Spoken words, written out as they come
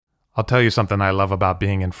I'll tell you something I love about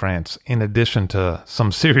being in France, in addition to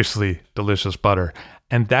some seriously delicious butter,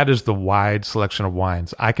 and that is the wide selection of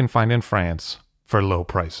wines I can find in France for low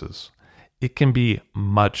prices. It can be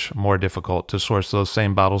much more difficult to source those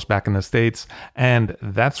same bottles back in the States, and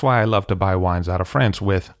that's why I love to buy wines out of France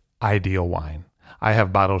with Ideal Wine. I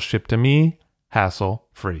have bottles shipped to me,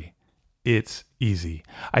 hassle-free. It's easy.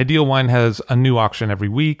 Ideal Wine has a new auction every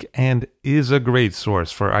week and is a great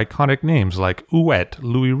source for iconic names like Ouet,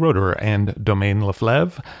 Louis Roeder, and Domaine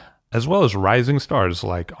Leflevre, as well as rising stars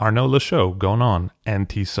like Arnaud Lachaud, Gonon, and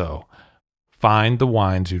Tissot. Find the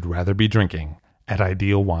wines you'd rather be drinking at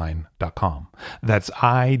idealwine.com. That's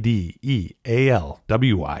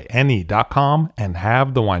IDEALWINE.com and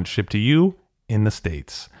have the wine shipped to you in the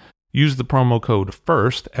States. Use the promo code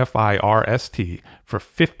FIRST, F-I-R-S-T, for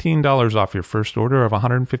 $15 off your first order of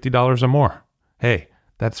 $150 or more. Hey,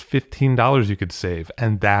 that's $15 you could save,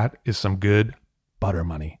 and that is some good butter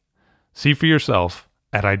money. See for yourself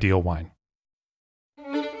at Ideal Wine.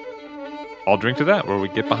 I'll drink to that, where we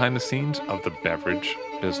get behind the scenes of the beverage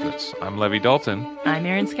business. I'm Levi Dalton. I'm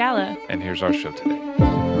Erin Scala. And here's our show today.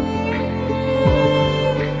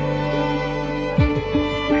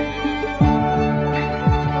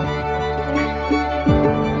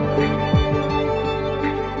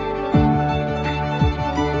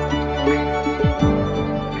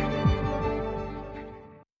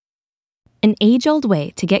 An age-old way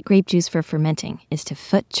to get grape juice for fermenting is to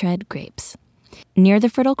foot-tread grapes. Near the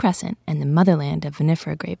Fertile Crescent and the motherland of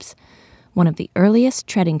vinifera grapes, one of the earliest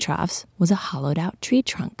treading troughs was a hollowed-out tree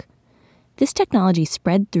trunk. This technology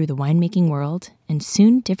spread through the winemaking world, and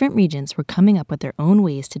soon different regions were coming up with their own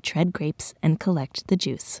ways to tread grapes and collect the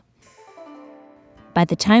juice. By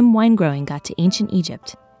the time wine growing got to ancient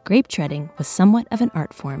Egypt, grape treading was somewhat of an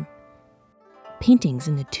art form. Paintings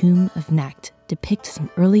in the tomb of Nakht depict some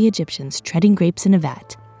early Egyptians treading grapes in a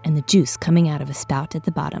vat and the juice coming out of a spout at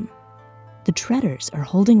the bottom. The treaders are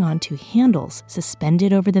holding on to handles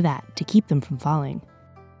suspended over the vat to keep them from falling.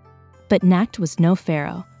 But Nakht was no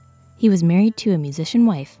pharaoh. He was married to a musician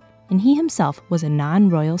wife, and he himself was a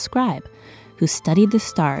non-royal scribe who studied the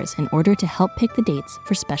stars in order to help pick the dates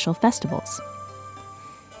for special festivals.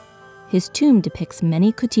 His tomb depicts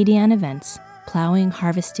many quotidian events, plowing,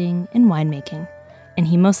 harvesting, and winemaking, and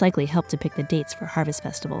he most likely helped to pick the dates for harvest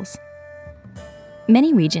festivals.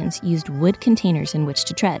 Many regions used wood containers in which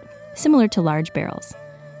to tread, similar to large barrels.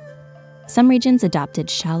 Some regions adopted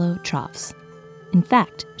shallow troughs. In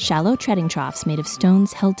fact, shallow treading troughs made of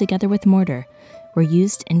stones held together with mortar were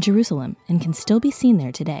used in Jerusalem and can still be seen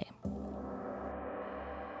there today.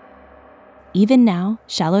 Even now,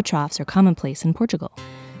 shallow troughs are commonplace in Portugal,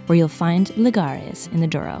 where you'll find lagares in the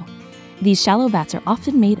Douro. These shallow vats are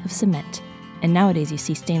often made of cement, and nowadays you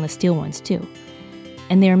see stainless steel ones too,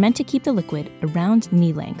 and they are meant to keep the liquid around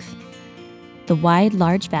knee length. The wide,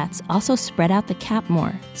 large vats also spread out the cap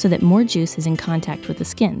more so that more juice is in contact with the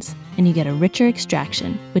skins, and you get a richer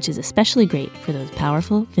extraction, which is especially great for those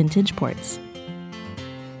powerful vintage ports.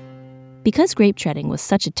 Because grape treading was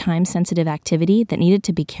such a time-sensitive activity that needed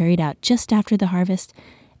to be carried out just after the harvest,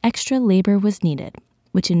 extra labor was needed,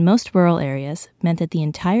 which in most rural areas meant that the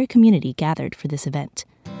entire community gathered for this event.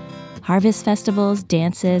 Harvest festivals,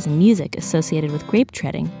 dances, and music associated with grape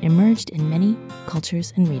treading emerged in many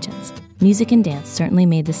cultures and regions. Music and dance certainly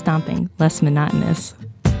made the stomping less monotonous.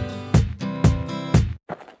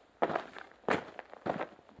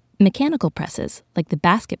 Mechanical presses, like the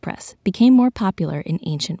basket press, became more popular in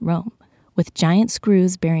ancient Rome, with giant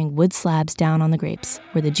screws bearing wood slabs down on the grapes,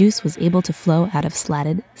 where the juice was able to flow out of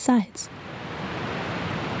slatted sides.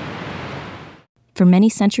 For many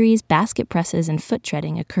centuries, basket presses and foot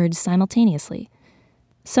treading occurred simultaneously,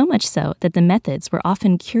 so much so that the methods were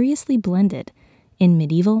often curiously blended in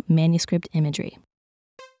medieval manuscript imagery.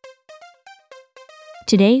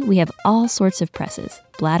 Today, we have all sorts of presses: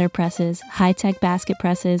 bladder presses, high-tech basket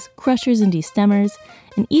presses, crushers and destemmers,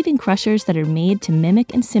 and even crushers that are made to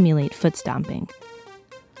mimic and simulate foot stomping.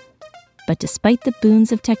 But despite the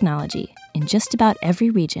boons of technology, in just about every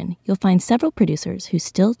region, you'll find several producers who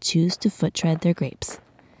still choose to foot tread their grapes.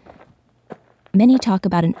 Many talk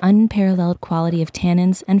about an unparalleled quality of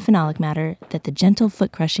tannins and phenolic matter that the gentle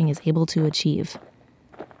foot crushing is able to achieve.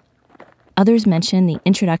 Others mention the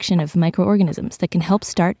introduction of microorganisms that can help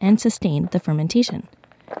start and sustain the fermentation.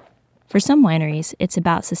 For some wineries, it's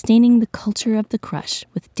about sustaining the culture of the crush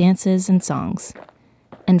with dances and songs.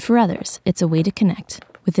 And for others, it's a way to connect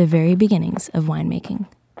with the very beginnings of winemaking.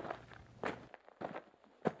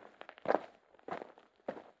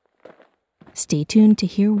 Stay tuned to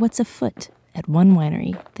hear what's afoot at one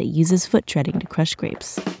winery that uses foot treading to crush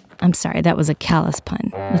grapes. I'm sorry, that was a callous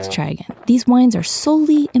pun. Let's try again. These wines are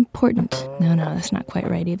solely important. No, that's not quite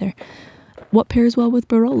right either. What pairs well with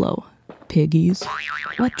Barolo? Piggies.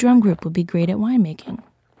 What drum group would be great at winemaking?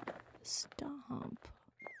 Stomp.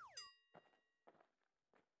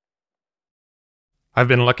 I've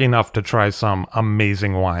been lucky enough to try some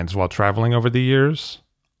amazing wines while traveling over the years.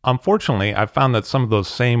 Unfortunately, I've found that some of those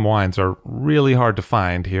same wines are really hard to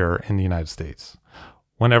find here in the United States.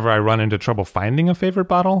 Whenever I run into trouble finding a favorite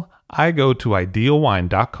bottle, I go to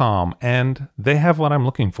idealwine.com and they have what I'm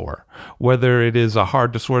looking for. Whether it is a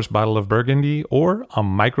hard-to-source bottle of Burgundy or a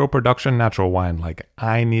micro-production natural wine like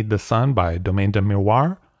I Need the Sun by Domaine de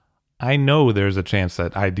Miroir, I know there's a chance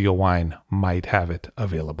that Ideal Wine might have it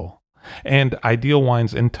available. And Ideal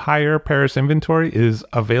Wine's entire Paris inventory is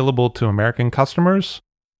available to American customers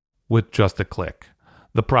with just a click.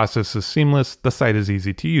 The process is seamless, the site is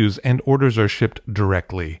easy to use, and orders are shipped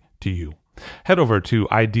directly to you. Head over to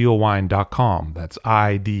idealwine.com, that's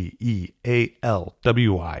IDEALWINE.com,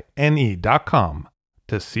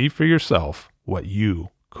 to see for yourself what you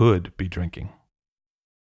could be drinking.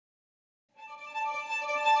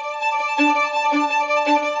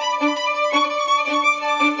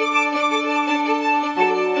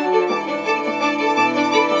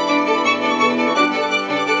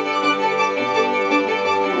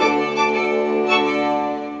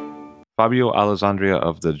 Fabio Alessandria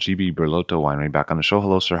of the GB Berlotto Winery back on the show.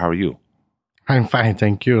 Hello, sir. How are you? I'm fine.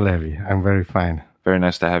 Thank you, Levi. I'm very fine. Very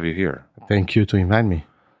nice to have you here. Thank you to invite me.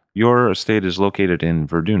 Your estate is located in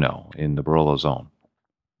Verduno in the Barolo zone.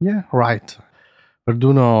 Yeah, right.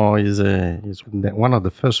 Verduno is one of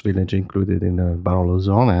the first villages included in the Barolo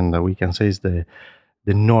zone, and we can say it's the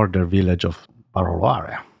northern village of Barolo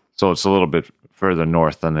area. So it's a little bit further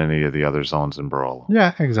north than any of the other zones in Barolo.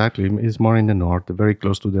 Yeah, exactly. It's more in the north, very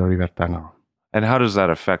close to the River Tanaro. And how does that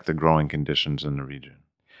affect the growing conditions in the region?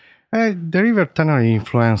 The River Tanaro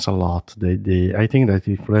influence a lot. I think that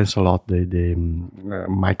influence a lot the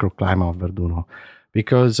microclimate of Verduno,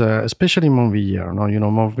 because especially Montvillers. No,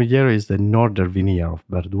 Montvillers is the northern vineyard of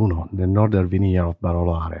Verduno, the northern vineyard of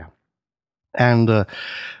Barolo area, and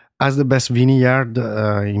as the best vineyard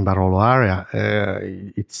in Barolo area,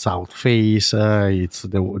 it's south face. It's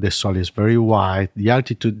the soil is very wide. The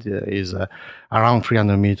altitude is around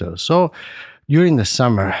 300 meters. So during the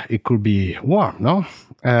summer it could be warm, no?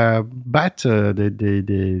 But the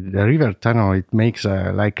River Tanaro, it makes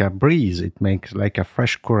like a breeze. It makes like a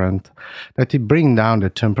fresh current that it brings down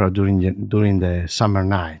the temperature during the summer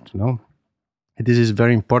night. No, this is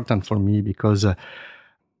very important for me because.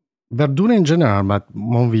 Verduno in general, but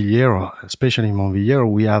Montvillers, especially in Montvillers,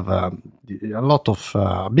 we have a lot of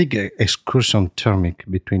big excursion thermic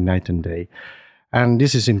between night and day. And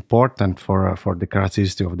this is important for the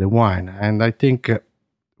characteristic of the wine. And I think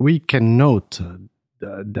we can note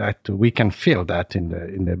that we can feel that in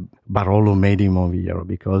the Barolo made in Montvillers,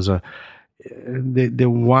 because the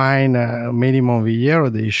wine made in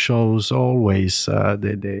Montvillers, they shows always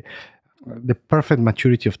the perfect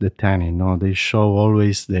maturity of the tannin. No, they show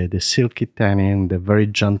always the silky tannin, the very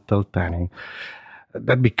gentle tannin.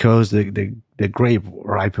 That because the grape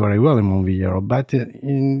ripe very well in Montvillers. But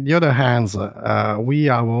in the other hands, we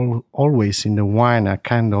have always in the wine a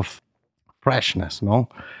kind of freshness. No,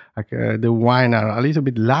 like, the wine are a little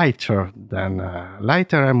bit lighter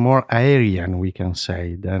and more aerian, we can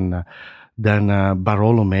say, than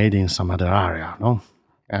Barolo made in some other area. No.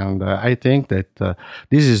 And I think that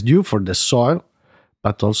this is due for the soil,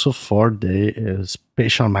 but also for the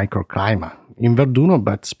special microclimate in Verduno,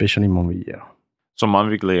 but especially in Montvillers. So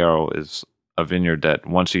Montvillers is a vineyard that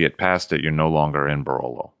once you get past it, you're no longer in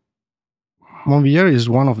Barolo. Montvillers is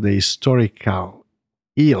one of the historical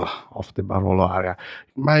hill of the Barolo area.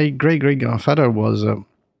 My great-great-grandfather was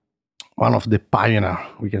one of the pioneers,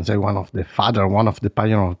 we can say one of the pioneers of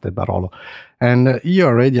the Barolo. And he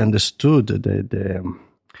already understood the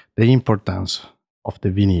importance of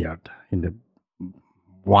the vineyard in the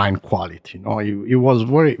wine quality. He was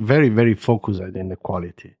very, very, very focused in the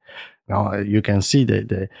quality. Now you can see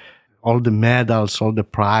all the medals, all the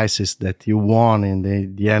prizes that he won in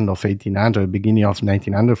the end of 1800, beginning of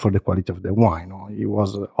 1900 for the quality of the wine. He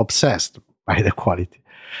was obsessed by the quality,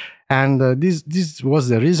 and this was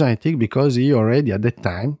the reason, I think, because he already at that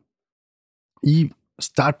time he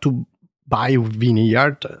started to buy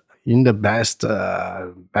vineyard in the best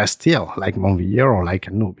hill, like Montvillers or like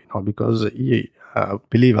Anub, because he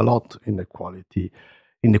believe a lot in the quality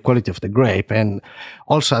of the grape. And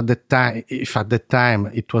also at the time, if at the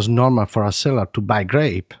time it was normal for a seller to buy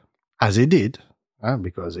grape, as he did,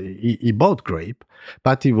 because he bought grape,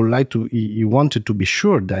 but he wanted to be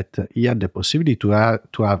sure that he had the possibility to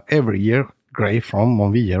have every year grape from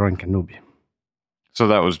Monvillero and Cannubi. So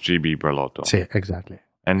that was G.B. Berlotto. See, exactly.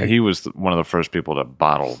 And he was one of the first people to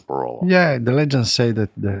bottle Barolo. Yeah, the legends say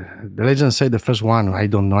that the first one. I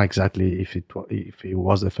don't know exactly if it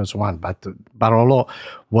was the first one, but Barolo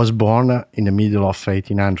was born in the middle of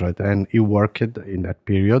 1800, and he worked in that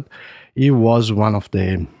period. He was one of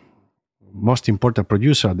the most important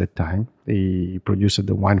producer at that time. He produced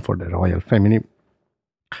the wine for the royal family,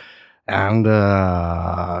 and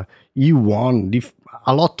he won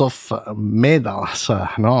a lot of medals.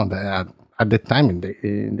 At the time in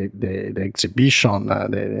the exhibition,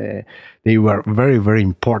 they were very, very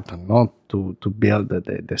important, to build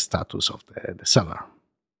the status of the cellar.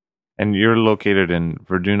 And you're located in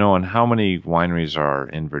Verduno, and how many wineries are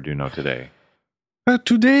in Verduno today?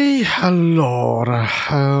 Today,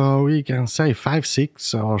 allora, we can say 5,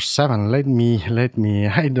 6, or 7. Let me.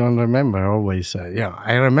 I don't remember always.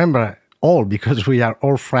 I remember all because we are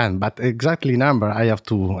all friends. But exactly number I have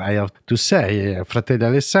to say. Fratelli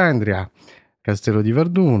Alessandria, Castello di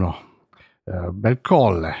Verduno,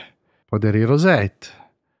 Belcolle, Poderi Rosette,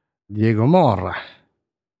 Diego Morra,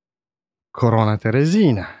 Corona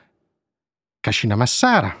Teresina, Cascina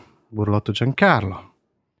Massara, Burlotto Giancarlo.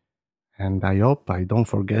 And I hope I don't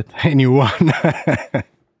forget anyone.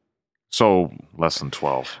 So less than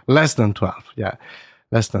 12. Less than 12, yeah.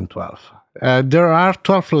 Less than 12. There are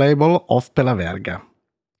 12 labels of Pelaverga.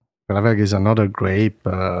 Pelaverga is another grape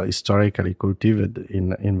historically cultivated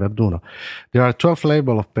in Verduno. There are 12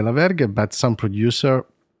 labels of Pelaverga, but some producers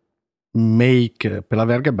make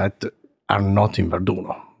Pelaverga but are not in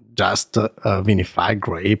Verduno. Just vinified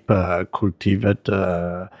grape cultivated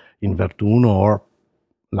in Verduno or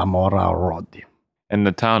La Morra or Roddi. And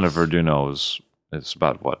the town of Verduno is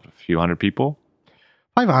about, what, a few hundred people?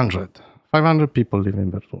 500. 500 people live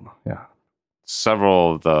in Verduno, yeah.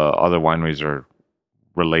 Several of the other wineries are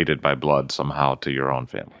related by blood somehow to your own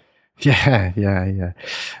family. Yeah.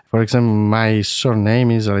 For example, my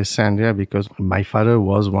surname is Alessandria because my father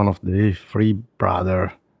was one of the 3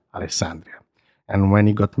 brothers Alessandria. And when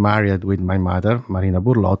he got married with my mother, Marina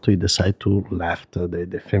Burlotto, he decided to left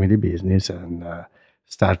the family business and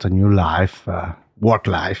start a new life, work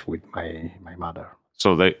life with my mother.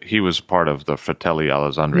 So he was part of the Fratelli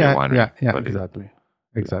Alessandria winery. Yeah,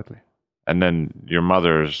 exactly. And then your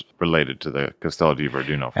mother's related to the Castello di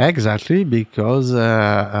Verduno. Exactly, because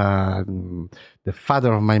the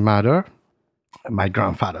father of my mother, my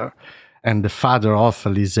grandfather, and the father of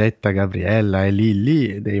Lisetta, Gabriella, and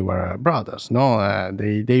Lilli, they were brothers.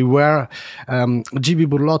 They were. G.B.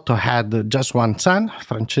 Burlotto had just one son,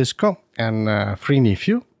 Francesco, and 3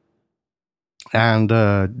 nephews, and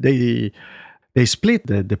they split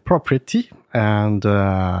the property. And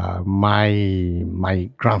my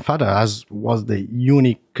grandfather was the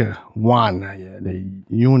unique one, the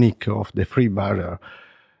unique of the 3 brothers,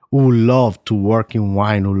 who loved to work in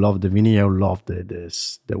wine, who loved the vineyard, who loved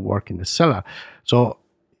the work in the cellar. So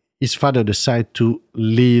his father decided to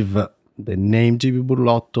leave the name G.B.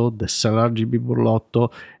 Burlotto, the cellar G.B.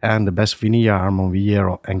 Burlotto, and the best vineyard,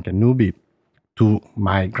 Monvillero and Cannubi, to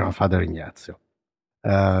my grandfather Ignazio.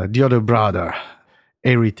 The other brother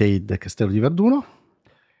inherited the Castello di Verduno,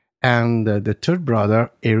 and the third brother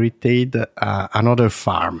inherited another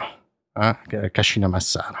farm, Cascina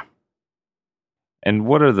Massara. And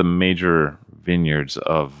what are the major vineyards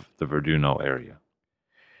of the Verduno area?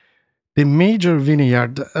 The major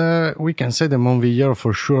vineyard, we can say the Monvillero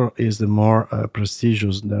for sure is the more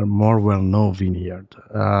prestigious, the more well-known vineyard.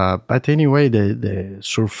 But anyway, the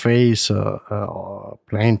surface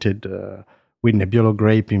planted with Nebbiolo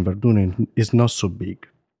grape in Verduno is not so big.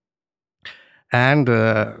 And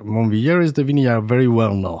Monvillero is the vineyard very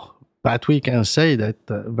well-known. But we can say that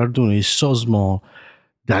Verduno is so small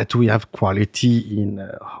that we have quality in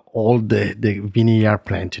all the vineyard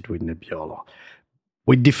planted with Nebbiolo.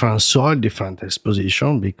 With different soil, different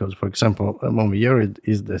exposition, because, for example, Monvillero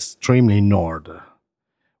is the extremely north,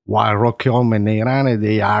 while Roccheolmo and Negrane,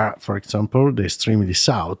 they are, for example, the extremely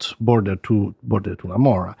south, border to La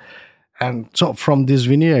Morra. And so from this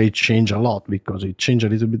vineyard, it changed a lot, because it changed a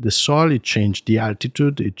little bit the soil, it changed the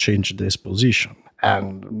altitude, it changed the exposition.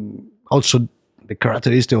 And also the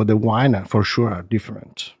characteristics of the wine, for sure, are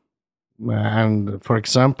different. And, for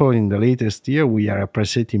example, in the latest year, we are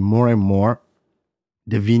appreciating more and more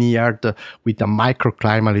the vineyard with a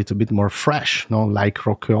microclimate a little bit more fresh, like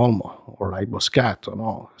Roccheolmo or like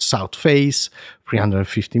Boscato, south face,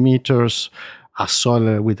 350 meters, a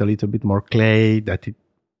soil with a little bit more clay that it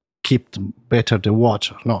kept better the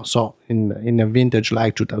water. So in a vintage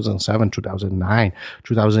like 2007, 2009,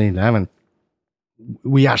 2011,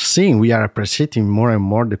 we are appreciating more and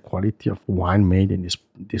more the quality of wine made in this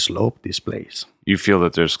slope, this place. You feel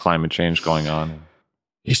that there's climate change going on?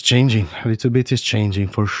 It's changing a little bit. It's changing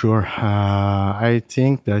for sure. I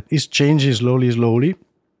think that it's changing slowly.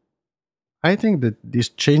 I think that this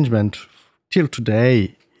changement till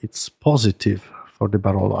today it's positive for the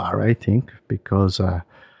Barolo area. I think because I'm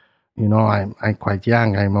quite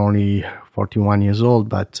young. I'm only 41 years old,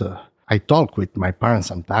 but I talk with my parents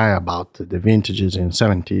sometimes about the vintages in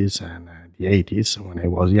 70s and the 80s when I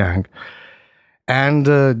was young. And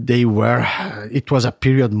it was a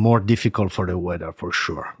period more difficult for the weather, for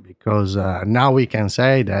sure, because now we can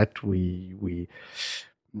say that we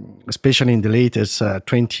especially in the latest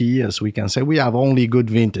 20 years, we can say we have only good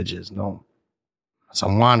vintages. No,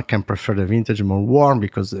 someone can prefer the vintage more warm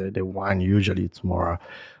because the wine usually it's more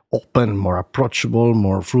open, more approachable,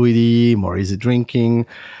 more fruity, more easy drinking.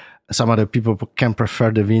 Some other people can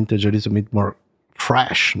prefer the vintage a little bit more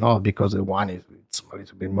fresh, no, because the wine it's a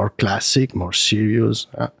little bit more classic, more serious.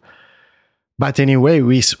 But anyway,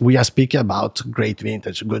 we are speaking about great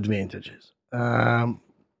vintage, good vintages.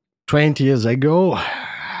 20 years ago,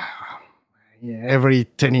 every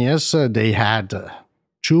 10 years they had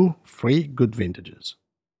 2-3 good vintages.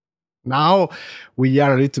 Now we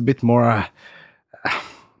are a little bit more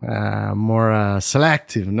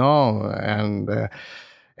selective, no, and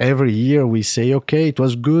every year we say, okay, it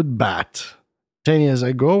was good, but 10 years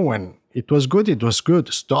ago when it was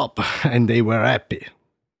good, stop, and they were happy.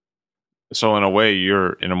 So in a way,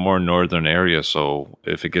 you're in a more northern area, so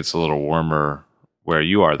if it gets a little warmer where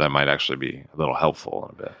you are, that might actually be a little helpful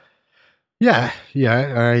in a bit. Yeah,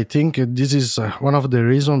 I think this is one of the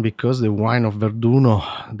reasons because the wine of Verduno,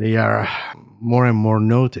 they are more and more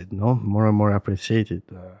noted, no, more and more appreciated.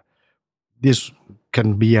 This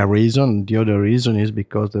can be a reason. The other reason is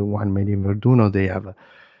because the wine made in Verduno,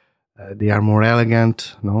 they are more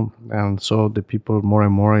elegant, no, and so the people more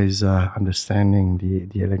and more is understanding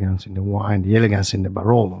the elegance in the wine, the elegance in the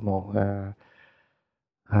Barolo, no.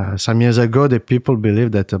 Some years ago, the people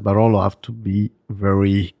believed that a Barolo have to be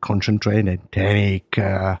very concentrated, tannic,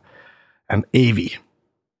 and heavy.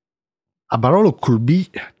 A Barolo could be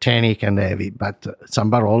tannic and heavy, but some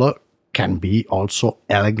Barolo can be also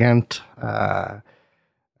elegant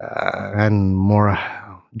and more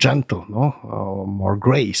gentle, no,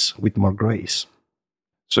 with more grace.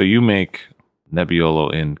 So you make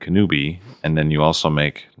Nebbiolo in Canubi, and then you also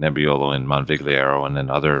make Nebbiolo in Monvigliero and then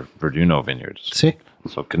other Verduno vineyards. See?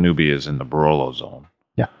 So Canubi is in the Barolo zone.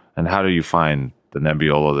 Yeah. And how do you find the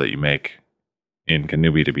Nebbiolo that you make in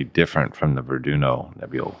Canubi to be different from the Verduno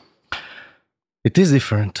Nebbiolo? It is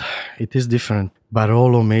different.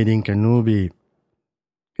 Barolo made in Canubi,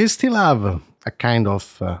 it still have a kind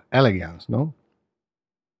of elegance, no?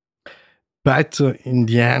 But in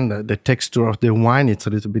the end, the texture of the wine, it's a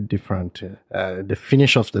little bit different. The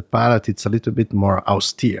finish of the palate, it's a little bit more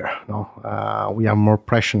austere. No? We have more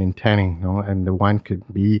pressure in tanning, no? And the wine could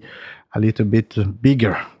be a little bit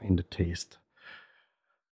bigger in the taste.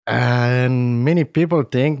 And many people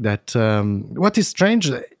think that what is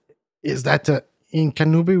strange is that in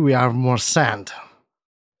Canubi we have more sand.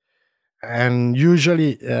 And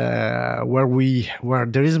usually, where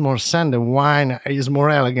there is more sand, the wine is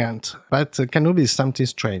more elegant. But Canubi is something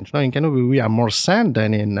strange. No, in Canubi we have more sand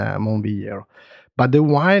than in Monvigliero, but the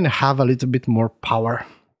wine have a little bit more power,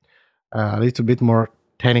 a little bit more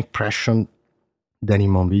tannic pressure than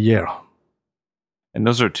in Monvigliero. And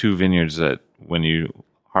those are two vineyards that, when you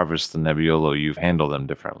harvest the Nebbiolo, you handle them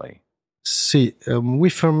differently. See,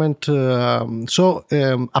 we ferment. A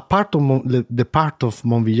part of the part of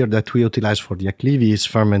Monvigliero that we utilize for the acclivi is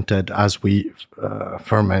fermented as we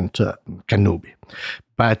ferment Canubi,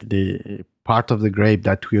 but the part of the grape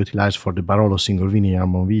that we utilize for the Barolo single vineyard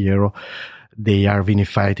Monvigliero, they are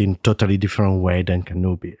vinified in totally different way than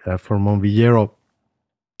Canubi. For Monvigliero,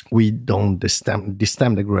 we don't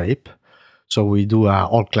destem the grape. So we do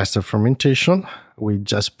all cluster fermentation. We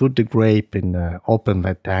just put the grape in open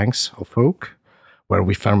vat tanks of oak, where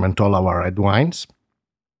we ferment all our red wines.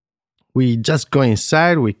 We just go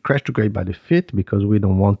inside, we crush the grape by the feet because we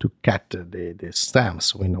don't want to cut the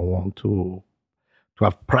stems. We don't want to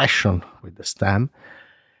have pressure with the stem.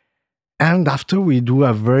 And after we do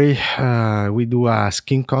a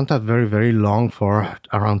skin contact very, very long for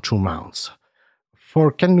around 2 months.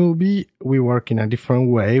 For Canubi, we work in a different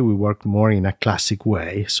way. We work more in a classic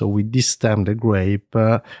way. So we destem the grape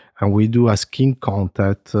and we do a skin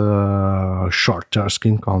contact, shorter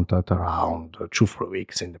skin contact around 2-3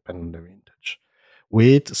 weeks, independent of the vintage,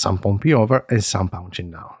 with some pumping over and some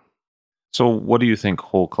punching down. So what do you think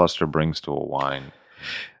whole cluster brings to a wine?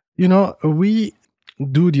 We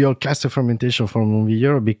do the old classic fermentation for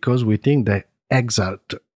Monvillero because we think they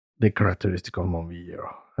exalt the characteristic of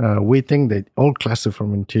Monvillero. We think that old classic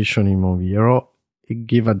fermentation in Monvillero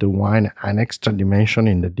give the wine an extra dimension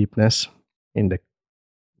in the deepness, in the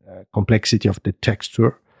complexity of the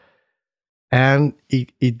texture, and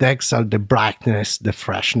it exalts the brightness, the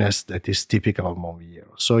freshness that is typical of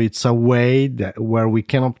Monvillero. So it's a way that where we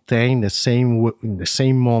can obtain in the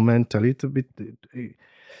same moment a little bit.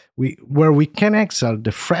 Where we can exalt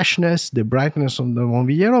the freshness, the brightness of the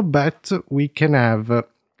Monvillero, but we can have a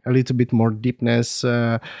little bit more deepness,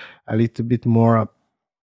 a little bit more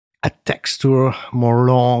a texture, more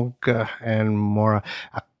long, and more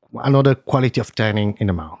another quality of tanning in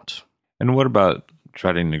the mouth. And what about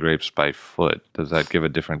treading the grapes by foot? Does that give a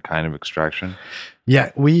different kind of extraction?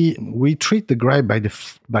 Yeah, we treat the grape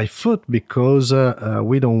by foot because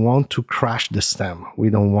we don't want to crush the stem. We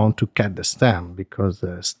don't want to cut the stem because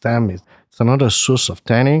the stem it's another source of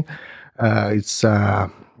tanning.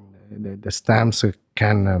 The stems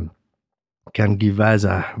can give us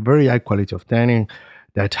a very high quality of tanning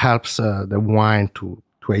that helps the wine to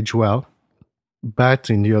age well. But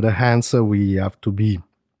in the other hand, we have to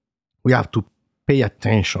pay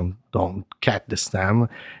attention. Don't cut the stem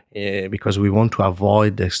because we want to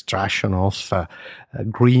avoid the extraction of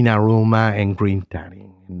green aroma and green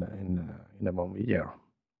tannin in the Monvillero.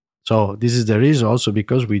 So this is the reason also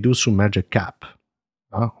because we do submerged cap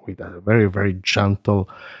with a very, very gentle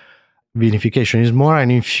vinification. It's more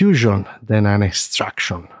an infusion than an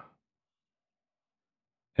extraction.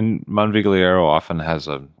 And Monvigliero often has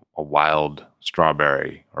a wild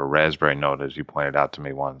strawberry or raspberry note, as you pointed out to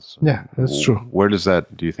me once. Yeah, that's true. Where does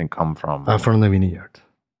that, do you think, come from? From the vineyard.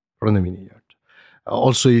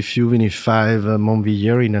 Also, if you vinify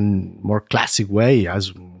Monvillero in a more classic way,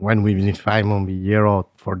 as when we vinify Monvillero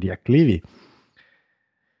for the Acclivi,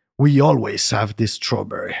 we always have this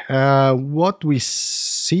strawberry. What we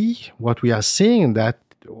are seeing that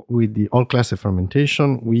with the old classic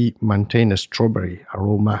fermentation, we maintain a strawberry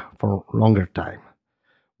aroma for longer time.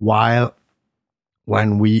 While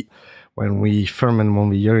when we ferment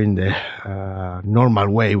Monvillero in the normal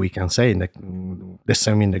way, we can say, the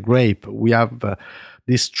same in the grape, we have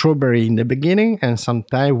this strawberry in the beginning, and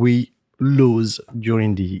sometimes we lose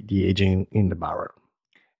during the aging in the barrel.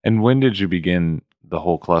 And when did you begin the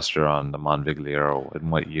whole cluster on the Monvigliero? In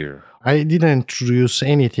what year? I didn't introduce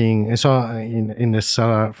anything in the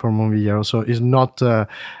cellar for Monvillero, so it's not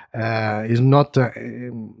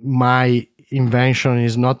my invention.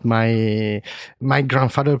 Is not my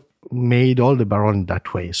grandfather made all the Baron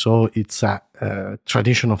that way, so it's a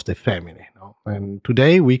tradition of the family. And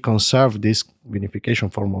today we conserve this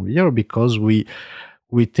vinification for Monvillero because we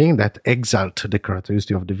think that exalt the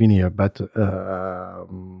characteristic of the vineyard. But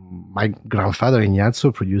my grandfather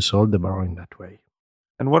Ignazio produced all the Baron in that way.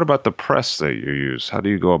 And what about the press that you use? How do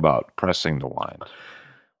you go about pressing the wine?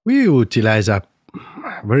 We utilize a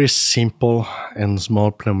very simple and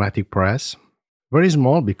small pneumatic press. Very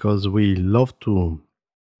small because we love to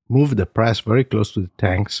move the press very close to the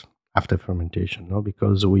tanks after fermentation,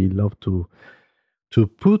 because we love to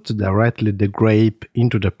put directly the grape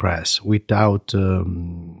into the press without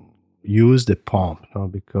use the pump,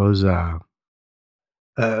 because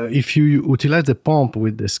if you utilize the pump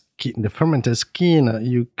with the skin, the fermented skin,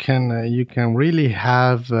 you can really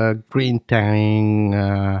have green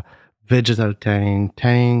tanning, vegetal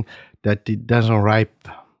tanning that it doesn't ripe,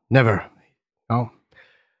 never.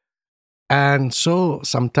 And so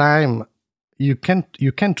sometimes you can't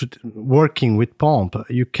working with pump,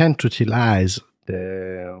 you can't utilize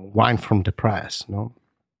the wine from the press,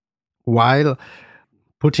 while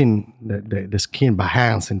putting the skin by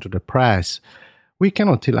hands into the press, we can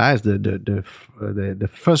utilize the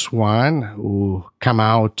first wine who come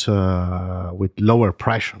out with lower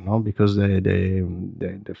pressure, because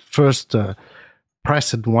the first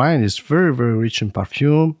pressed wine is very, very rich in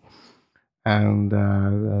perfume and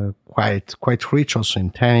quite rich also in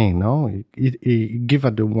tannin. It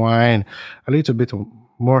gives the wine a little bit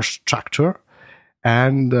more structure,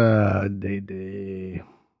 and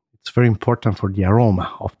it's very important for the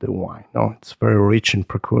aroma of the wine. It's very rich in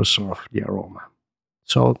precursor of the aroma.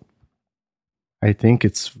 So I think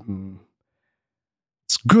it's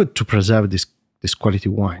good to preserve this quality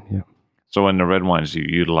wine. Yeah. So in the red wines, you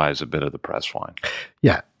utilize a bit of the press wine.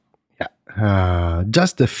 Yeah.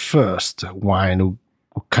 Just the first wine who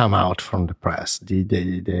come out from the press, the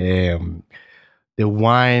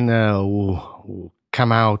wine who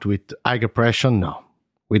come out with higher pressure, no,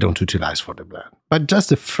 we don't utilize for the blend. But just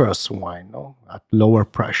the first wine, at lower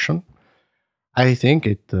pressure, I think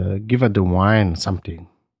it gives the wine something.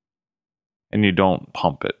 And you don't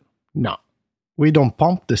pump it? No. we don't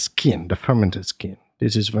pump the skin, the fermented skin.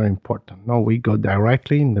 This is very important. No, we go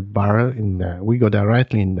directly in the barrel, we go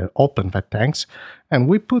directly in the open vat tanks, and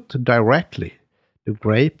we put directly the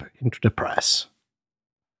grape into the press.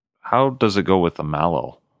 How does it go with the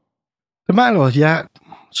malo? The malo, yeah.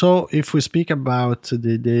 So if we speak about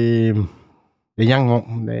the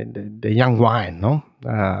young wine, no,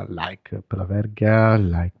 like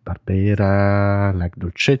Pelaverga, like Barbera, like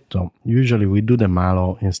Dolcetto, usually we do the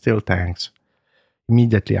malo in still tanks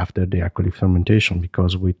immediately after the alcoholic fermentation,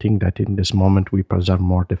 because we think that in this moment we preserve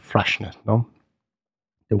more the freshness, no?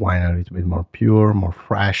 The wine a little bit more pure, more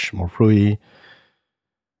fresh, more fruity.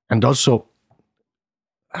 And also,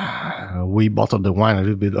 we bottle the wine a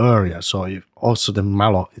little bit earlier. So if also the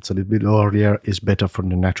malo, it's a little bit earlier, is better for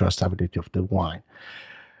the natural stability of the wine.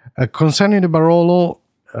 Concerning the Barolo,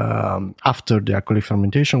 after the alcoholic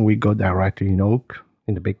fermentation, we go directly in oak,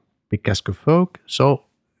 in the big cask of oak. So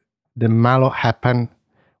the malo happen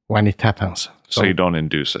when it happens. So you don't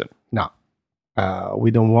induce it? No.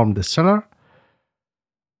 We don't warm the cellar.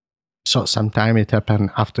 So sometimes it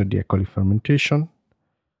happens after the alcoholic fermentation.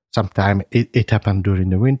 Sometimes it happens during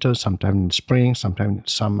the winter, sometimes in the spring, sometimes in the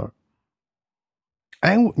summer.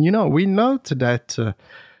 And, we note that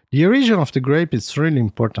the origin of the grape is really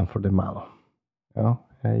important for the malo.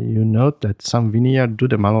 You note that some vineyards do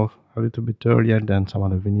the malo a little bit earlier than some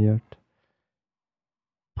other vineyard.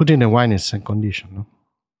 Putting the wine in same condition. No?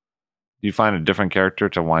 Do you find a different character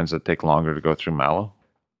to wines that take longer to go through malo?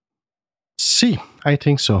 See, I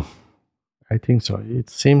think so. It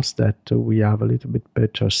seems that we have a little bit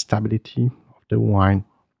better stability of the wine.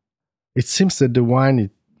 It seems that the wine,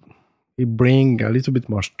 it brings a little bit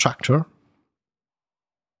more structure.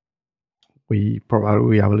 We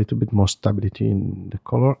probably have a little bit more stability in the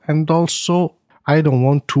color. And also, I don't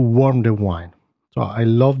want to warm the wine. So I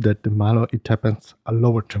love that the malo, it happens at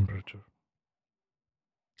lower temperature.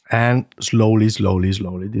 And slowly.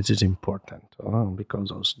 This is important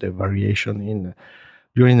because of the variation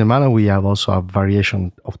during the malo, we have also a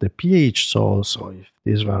variation of the pH. So if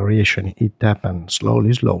this variation, it happens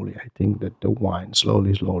slowly, I think that the wine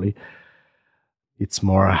slowly, it's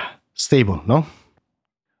more stable, no?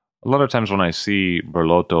 A lot of times when I see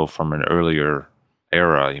Berlotto from an earlier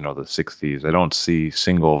era, the 60s, I don't see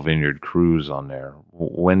single vineyard cruise on there.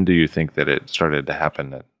 When do you think that it started to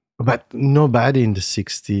happen? But nobody in the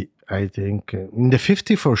 60s, I think. In the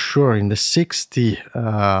 50 for sure. In the 60,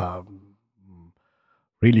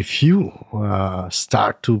 really few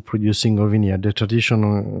start to produce single vineyard. The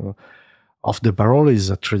tradition of the Barolo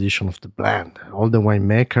is a tradition of the blend. All the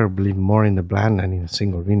winemakers believe more in the blend than in a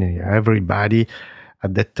single vineyard. Everybody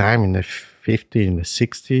at that time, in the 50, in the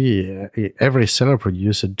 60, every cellar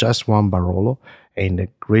produced just one Barolo, and in a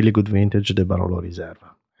really good vintage, the Barolo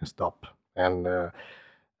Riserva, and stop. And the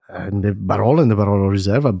Barolo and the Barolo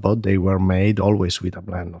Riserva, both they were made always with a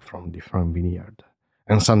blend from different vineyard,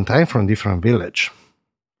 and sometimes from different village.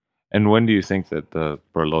 And when do you think that the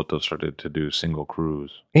Berlotto started to do single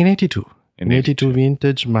cruise? In 82. In 82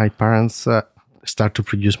 vintage, my parents start to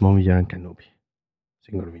produce Montvilliers and Canopy,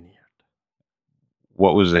 single vineyard.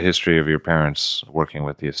 What was the history of your parents working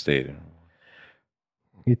with the estate?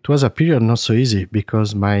 It was a period not so easy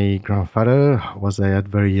because my grandfather was died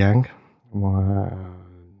very young.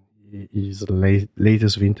 His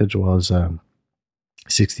latest vintage was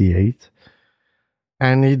 68.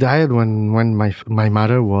 And he died when my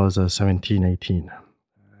mother was 17, 18.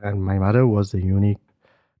 And my mother was the unique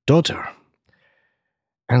daughter.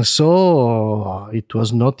 And so it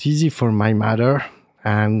was not easy for my mother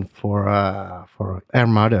and for her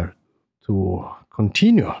mother to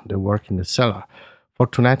continue the work in the cellar.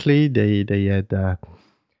 Fortunately, they had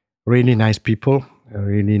really nice people,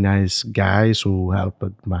 really nice guys who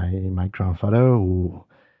helped my grandfather, who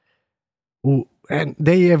and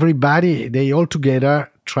they all together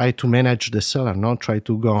try to manage the cellar, not try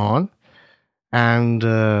to go on. And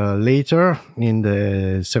later, in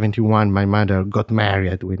the 71, my mother got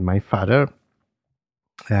married with my father,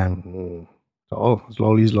 and so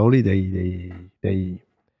slowly they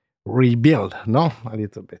rebuild, a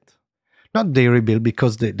little bit. Not they rebuild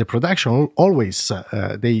because the production always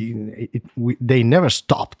they never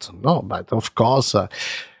stopped, But of course,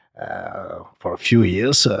 for a few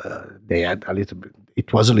years they had a little bit.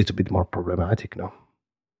 It was a little bit more problematic,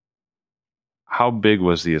 How big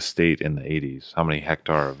was the estate in the 80s? How many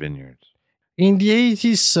hectare of vineyards? In the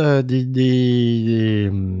 80s,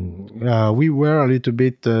 we were a little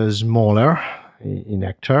bit smaller in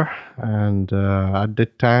hectare, and at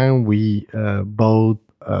that time we bought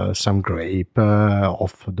some grape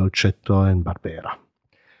of Dolcetto and Barbera.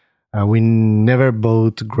 We never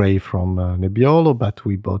bought grape from Nebbiolo, but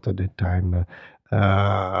we bought at the time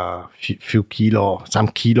some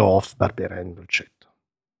kilo of Barbera and Dolcetto.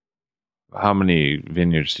 How many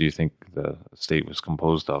vineyards do you think the estate was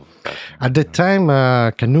composed of? At the time,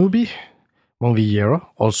 Canubi, Monvillero,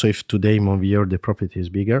 also if today Monvillero, the property is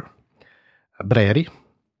bigger, Breri,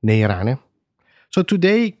 Neirane. So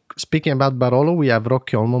today, speaking about Barolo, we have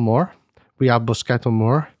Rocchi Olmo more, we have Boscato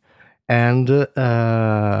more, and the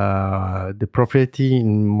property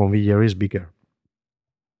in Monvillero is bigger.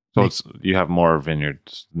 So you have more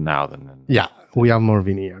vineyards now than then? Yeah, we have more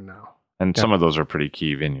vineyard now. And some of those are pretty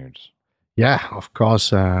key vineyards. Yeah, of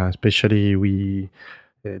course. Especially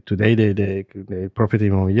today the property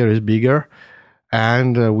in Monvillero is bigger,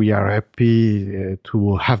 and we are happy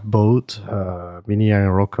to have both vineyard in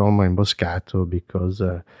Rocca Olmo and Boscato, because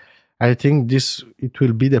I think it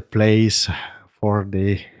will be the place for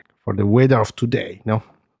the weather of today. No.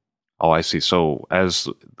 Oh, I see. So as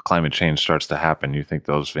climate change starts to happen, you think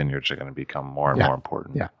those vineyards are going to become more and more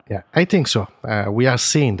important? Yeah. I think so. We are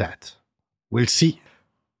seeing that. We'll see.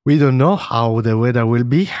 We don't know how the weather will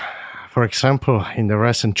be. For example, in the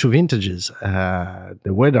recent 2 vintages, the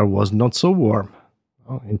weather was not so warm.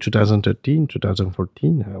 In 2013,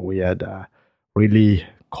 2014, we had a really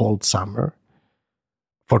cold summer.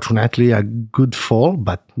 Fortunately, a good fall,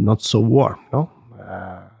 but not so warm. No,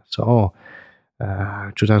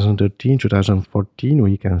 2013, 2014,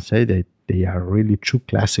 we can say that they are really 2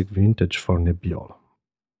 classic vintage for Nebbiolo.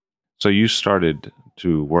 So you started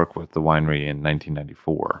to work with the winery in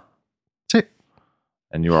 1994. Sí.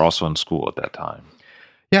 And you were also in school at that time.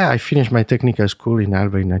 Yeah, I finished my technical school in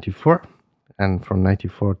Alba in 94. And from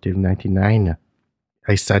 94 till 99,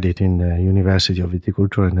 I studied in the University of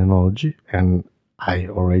Viticulture and Enology. And I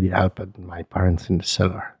already helped my parents in the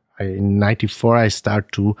cellar. In 94, I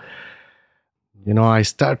start to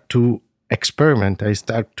experiment. I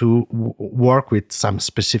start to work with some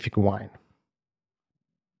specific wine.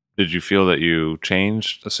 Did you feel that you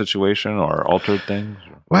changed the situation or altered things?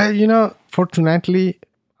 Well, fortunately,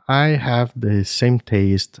 I have the same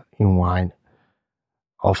taste in wine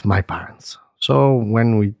of my parents. So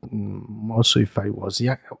also if I was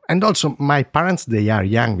young, and also my parents, they are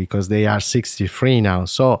young because they are 63 now.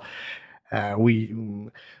 So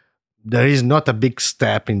there is not a big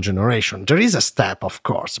step in generation. There is a step, of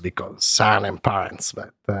course, because son and parents,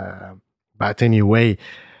 but anyway,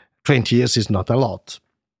 20 years is not a lot.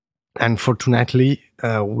 And fortunately,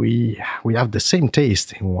 we have the same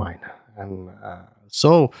taste in wine, and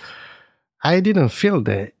so I didn't feel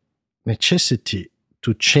the necessity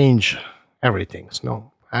to change everything.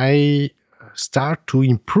 No, I start to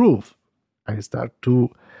improve. I start to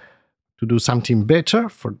do something better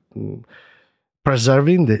for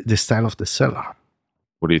preserving the style of the cellar.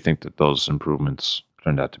 What do you think that those improvements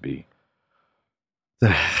turned out to be?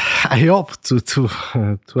 I hope to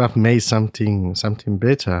have made something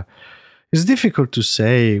better. It's difficult to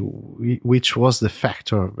say which was the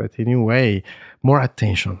factor, but anyway, more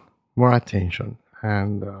attention,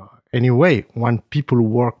 and anyway, one people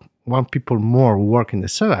more work in the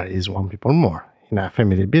cellar is one people more. In a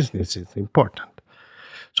family business, it's important.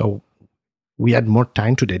 So we had more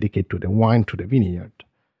time to dedicate to the wine, to the vineyard,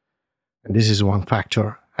 and this is one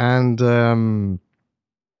factor. And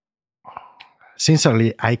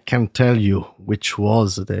sincerely, I can tell you which were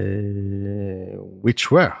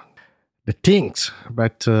the things.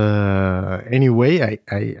 But anyway,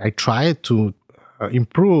 I tried to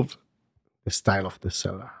improve the style of the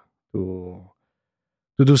cellar to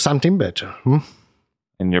do something better.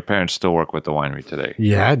 And your parents still work with the winery today?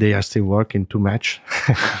 Yeah, they are still working too much,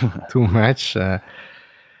 too much.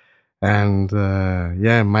 And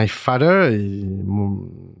my father,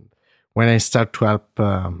 when I start to help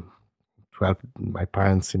my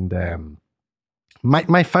parents in the...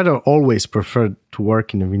 My father always preferred to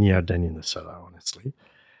work in the vineyard than in the cellar, honestly.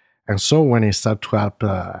 And so when I start to help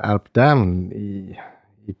them, he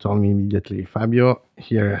told me immediately, Fabio,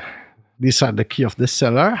 here, these are the key of the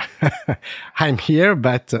cellar. I'm here,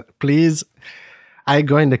 but please, I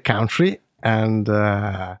go in the country, and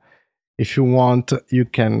if you want, you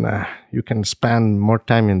can spend more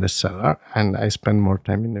time in the cellar, and I spend more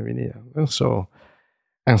time in the vineyard.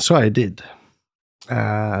 And so I did.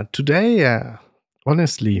 Today,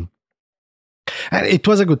 honestly, and it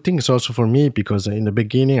was a good thing also for me, because in the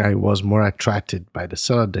beginning I was more attracted by the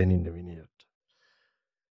cellar than in the vineyard.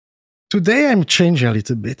 Today I'm changing a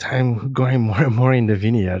little bit. I'm going more and more in the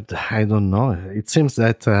vineyard. I don't know. It seems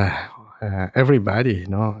that everybody,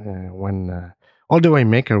 when all the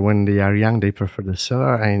winemaker, when they are young, they prefer the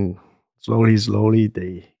cellar, and slowly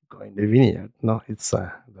they go in the vineyard. No, it's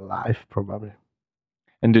the life probably.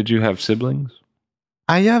 And did you have siblings?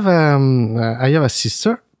 I have a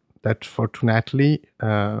sister that fortunately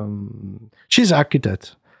she's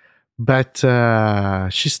architect, but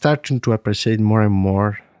she's starting to appreciate more and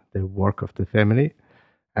more the work of the family,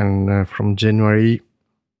 and from January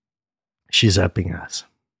she's helping us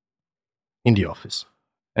in the office.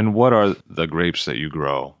 And what are the grapes that you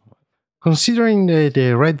grow? Considering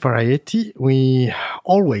the red variety, we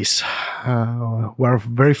always were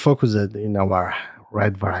very focused in our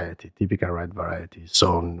red variety, typical red variety.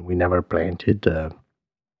 So we never planted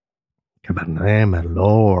Cabernet, Merlot,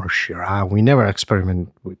 or Shiraz. We never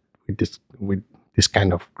experiment with this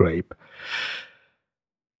kind of grape.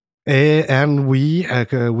 And we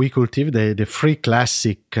cultivate the three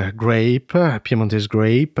classic grape, Piemontese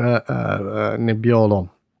grape, Nebbiolo,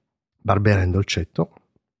 Barbera, and Dolcetto.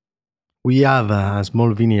 We have a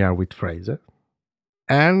small vineyard with Fraser.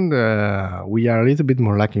 And we are a little bit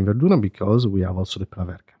more like in Verduno because we have also the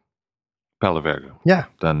Palaverga. Palaverga. Yeah.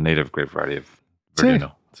 The native grape variety of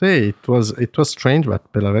Verduno. See, it was strange,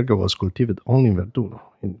 but Palaverga was cultivated only in Verduno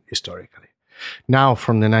historically. Now,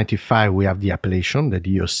 from the 95, we have the appellation, the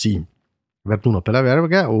DOC, Verduno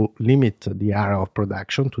Palaverga, who limit the area of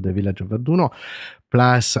production to the village of Verduno,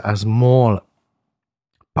 plus a small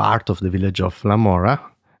part of the village of La Mora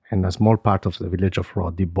and a small part of the village of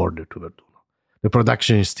Rodi border to Verduno. The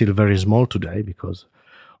production is still very small today because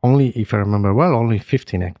only, if I remember well, only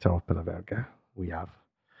 15 hectares of Palaverga we have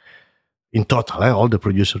in total, all the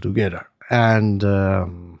producers together, and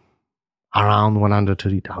around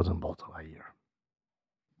 130,000 bottles a year.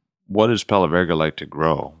 What is Palaverga like to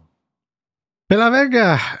grow?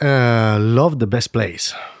 Palaverga love the best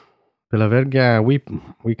place. Palaverga,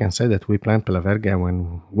 we can say that we plant Palaverga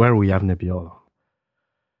where we have Nebbiolo.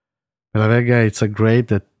 Palaverga, it's a grape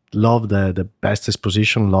that love the best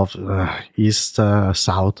exposition, love east,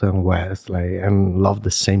 south, and west, and love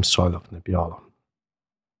the same soil of Nebbiolo.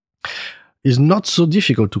 It's not so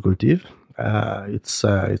difficult to cultivate. It's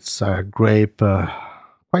a grape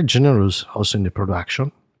quite generous also in the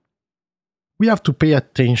production. We have to pay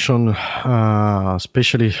attention,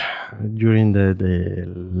 especially during the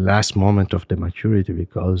last moment of the maturity,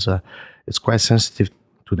 because it's quite sensitive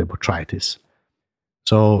to the botrytis.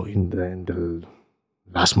 So in the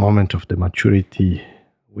last moment of the maturity,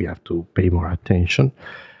 we have to pay more attention.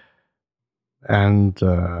 And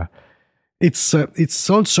it's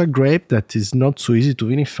also a grape that is not so easy to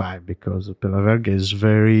vinify because Palaverga is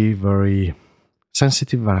very, very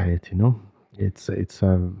sensitive variety. It's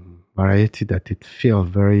a variety that it feel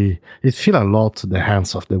a lot the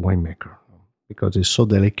hands of the winemaker because it's so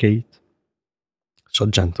delicate, so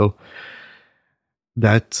gentle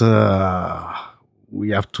that we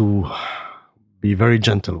have to be very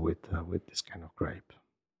gentle with this kind of grape.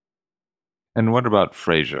 And what about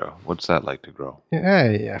Fresia? What's that like to grow?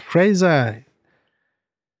 Yeah. Fresia.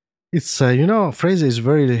 It's Fresia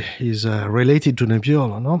is related to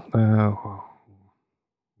Nebbiolo, no?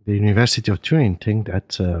 The University of Turin think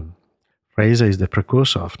that Fresia is the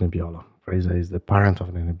precursor of Nebbiolo. Fresia is the parent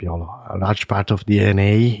of the Nebbiolo. A large part of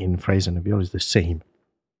DNA in Fresia and Nebbiolo is the same.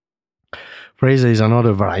 Fresia is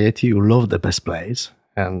another variety who love the best place.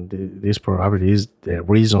 And this probably is the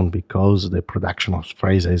reason because the production of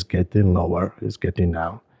Fresia is getting lower, is getting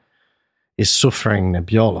down. Is suffering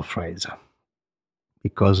Nebbiolo Fresia.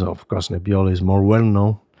 Because, of course, Nebbiolo is more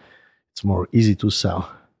well-known. It's more easy to sell.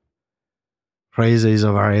 Fresia is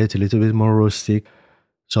a variety a little bit more rustic.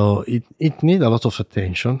 So it needs a lot of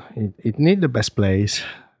attention. It needs the best place.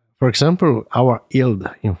 For example, our yield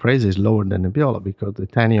in Fresia is lower than Nebbiolo because the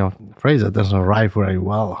tannin of Fresia doesn't arrive very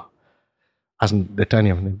well as the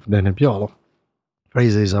tannin of the Nebbiolo.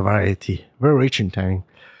 Fresia is a variety very rich in tannin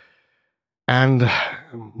and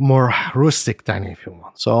more rustic tannin if you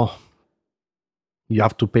want. So you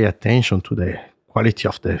have to pay attention to the quality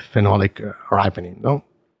of the phenolic ripening, no?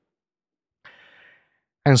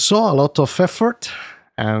 And so a lot of effort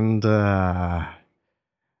and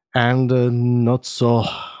not so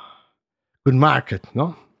good market,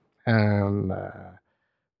 no? And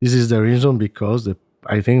this is the reason because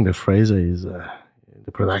I think the Fresia is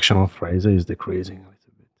the production of Fresia is decreasing a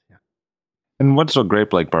little bit. Yeah. And what's a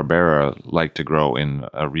grape like Barbera like to grow in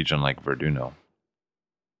a region like Verduno?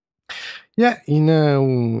 Yeah, in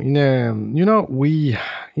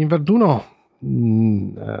Verduno.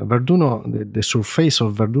 Verduno, the surface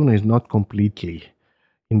of Verduno is not completely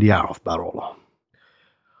in the area of Barolo.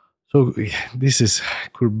 So this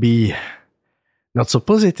could be not so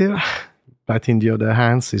positive, but in the other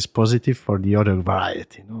hand, it's positive for the other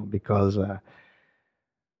variety, because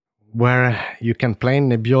where you can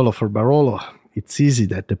plant Nebbiolo for Barolo, it's easy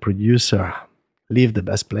that the producer leave the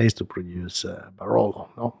best place to produce Barolo.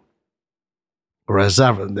 No,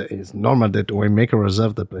 reserve. It's normal that we make a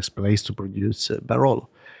reserve the best place to produce Barolo.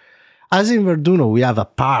 As in Verduno, we have a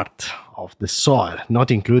part of the soil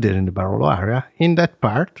not included in the Barolo area. In that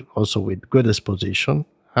part, also with good exposition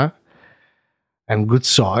and good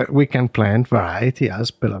soil, we can plant variety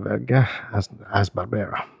as Pelaverga, as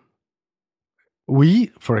Barbera.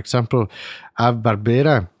 We, for example, have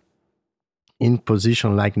Barbera in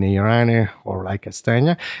position like Neirane or like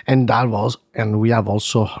Castagna, and we have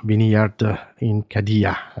also vineyard in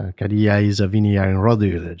Cadia. Cadia is a vineyard in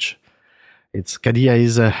Rodi village. Cadia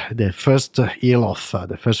is the first hill of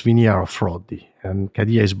the first vineyard of Rodi, and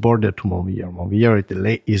Cadia is bordered to Monvillers. Monvillers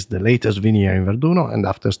is the latest vineyard in Verduno, and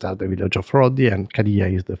after start the village of Rodi, and Cadia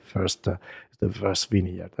is the first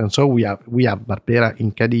vineyard. And so we have Barbera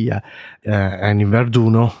in Cadia and in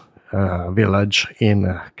Verduno village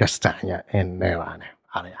in Castagna and Neirane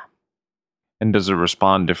area. And does it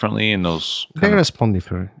respond differently in those? They respond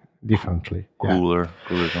differently. Cooler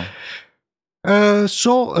zones?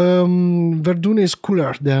 Verduno is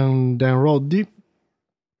cooler than Rodi.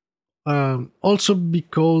 Also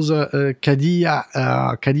because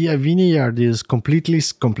Cadia vineyard is completely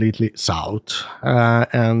south,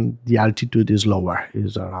 and the altitude is lower,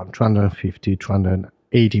 is around 250,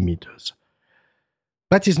 280 meters.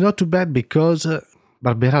 But it's not too bad because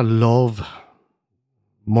Barbera love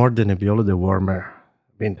more than Nebbiolo the warmer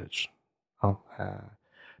vintage.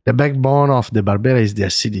 The backbone of the Barbera is the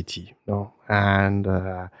acidity, and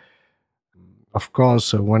of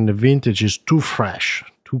course, when the vintage is too fresh,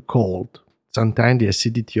 too cold, sometimes the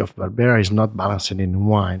acidity of Barbera is not balanced in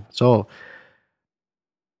wine. So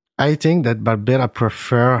I think that Barbera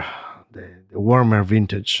prefer the warmer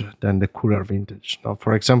vintage than the cooler vintage.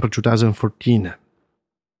 For example, 2014,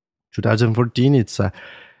 it's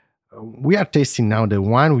we are tasting now the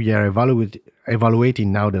wine, we are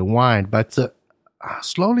evaluating now the wine, but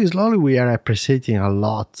slowly we are appreciating a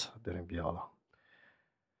lot the Nebbiolo.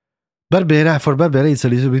 For Barbera, it's a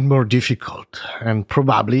little bit more difficult, and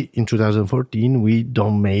probably in 2014 we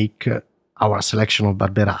don't make our selection of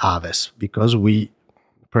Barbera Aves because we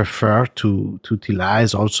prefer to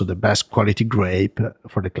utilize also the best quality grape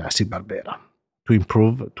for the classic Barbera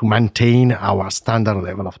to maintain our standard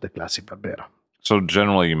level of the classic Barbera. So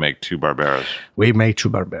generally you make two Barberas? We make two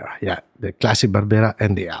Barbera, the classic Barbera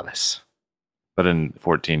and the Aves. But in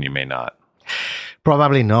 14 you may not?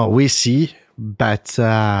 Probably no, we see. But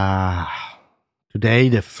today,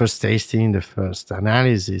 the first tasting, the first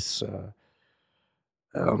analysis,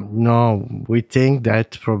 no, we think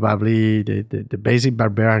that probably the basic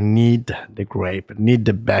Barbera need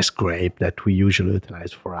the best grape that we usually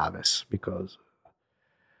utilize for Aves, because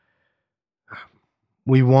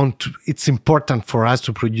it's important for us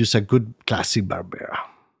to produce a good classic Barbera.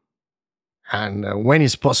 And when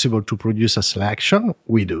it's possible to produce a selection,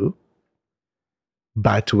 we do.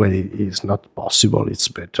 But when it is not possible, it's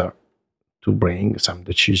better to bring some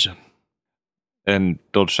decision. And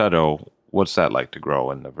Dolcetto, what's that like to grow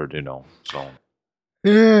in the Verduno zone?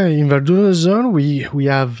 In Verduno zone, we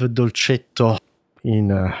have Dolcetto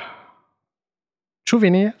in 2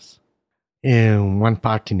 vineyards, in one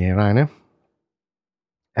part in Neirane,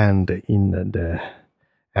 and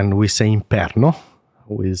we say in Perno,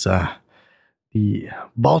 with the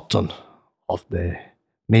bottom of the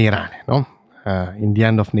Neirane, no? In the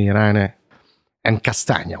end of Neirane and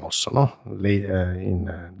Castagna also,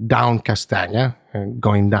 down Castagna,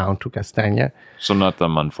 going down to Castagna. So not the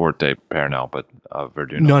Monforte Perno, but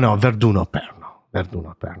Verduno? No, Verduno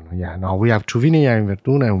Perno. Yeah, no, we have 2 vineyards in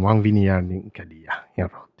Verduno and 1 vineyard in Cadia, in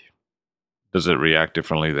Rodi. Does it react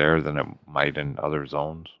differently there than it might in other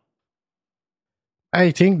zones?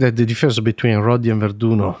 I think that the difference between Rodi and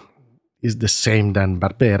Verduno is the same than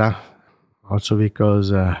Barbera, also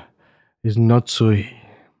because it's not so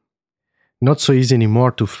easy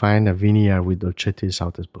anymore to find a vineyard with Dolcetto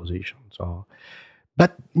south exposition. So,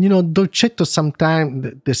 but Dolcetto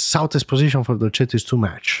sometimes the south exposition for Dolcetto is too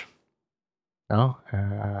much. No,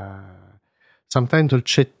 sometimes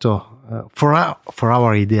Dolcetto for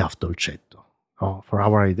our idea of Dolcetto,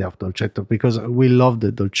 because we love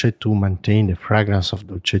the Dolcetto to maintain the fragrance of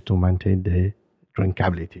Dolcetto, to maintain the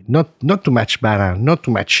drinkability. Not too much barren, not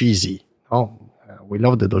too much easy. No. We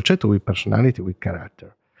love the Dolcetto with personality, with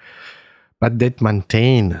character. But that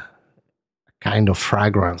maintain a kind of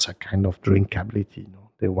fragrance, a kind of drinkability.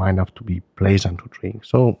 The wine have to be pleasant to drink.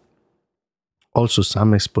 So also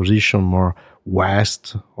some exposition more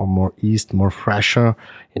west or more east, more fresher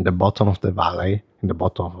in the bottom of the valley, in the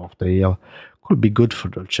bottom of the hill, could be good for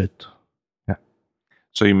Dolcetto. Yeah.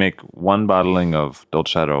 So you make 1 bottling of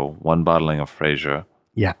Dolcetto, 1 bottling of Fresia,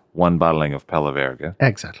 Yeah, 1 bottling of Pella Verga,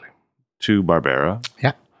 exactly. 2 Barbera.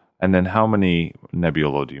 Yeah. And then how many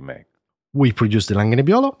Nebbiolo do you make? We produce the Langhe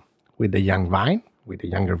Nebbiolo with the young vine, with the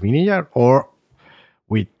younger vineyard, or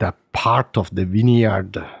with a part of the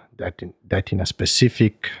vineyard that in a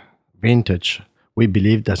specific vintage we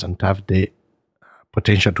believe doesn't have the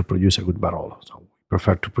potential to produce a good Barolo. So we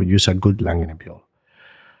prefer to produce a good Langhe Nebbiolo.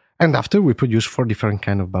 And after we produce 4 different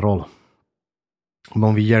kind of Barolo.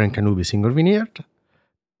 Monvilliere and Canubi single vineyard,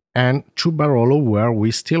 and 2 Barolo where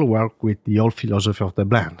we still work with the old philosophy of the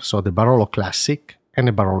blend. So the Barolo Classic and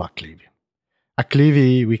the Barolo Acclivi.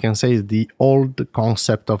 Acclivi, we can say, is the old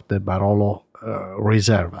concept of the Barolo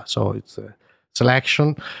Riserva. So it's a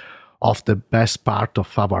selection of the best part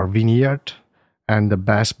of our vineyard and the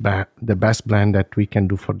best blend that we can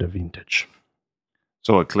do for the vintage.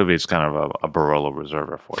 So Acclivi is kind of a Barolo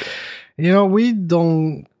Reserva for you. You know, we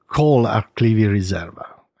don't call Acclivi Riserva.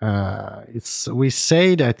 We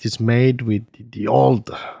say that it's made with the old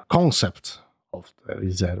concept of the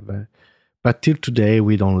Riserva, but till today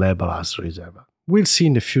we don't label as Riserva. We'll see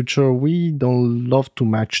in the future. We don't love to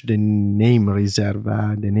match the name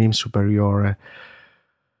Riserva, the name Superiore,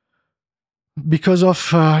 because of,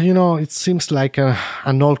 it seems like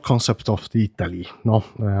an old concept of the Italy, no?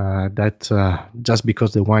 That just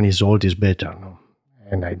because the wine is old is better, no?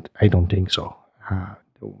 And I don't think so.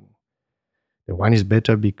 The wine is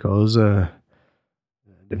better because the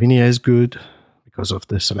vineyard is good, because of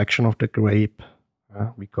the selection of the grape,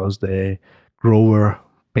 because the grower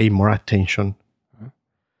pay more attention,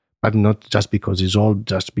 but not just because it's old,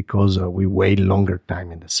 just because we wait longer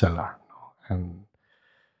time in the cellar. And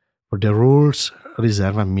for the rules,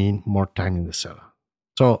 Riserva mean more time in the cellar.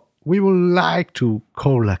 So we would like to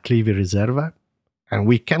call Acclivi Riserva, and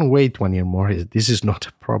we can wait 1 year more. This is not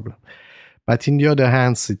a problem. But in the other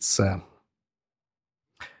hands,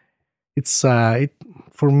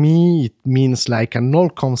 for me, it means like an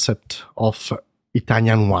old concept of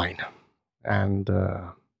Italian wine. And,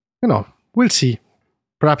 we'll see.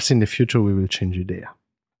 Perhaps in the future we will change idea.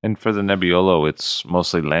 And for the Nebbiolo, it's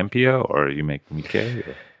mostly Lampia, or you make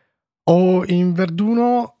Miche? Oh, in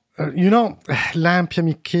Verduno, Lampia,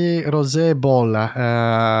 Miche, Rosé, Bolla.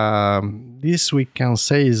 This we can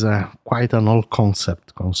say is quite an old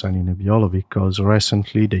concept concerning Nebbiolo, because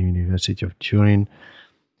recently the University of Turin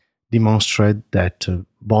demonstrated that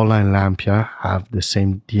Bolla and Lampia have the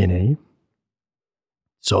same DNA.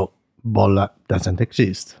 So Bolla doesn't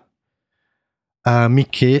exist.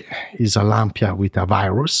 Miche is a Lampia with a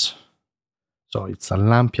virus. So it's a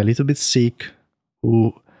Lampia a little bit sick,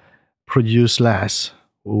 who produce less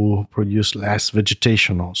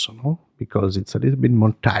vegetation also, no? Because it's a little bit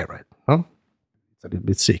more tired, no? It's a little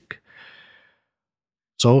bit sick.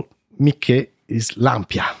 So Miche is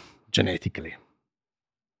Lampia genetically.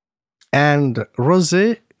 And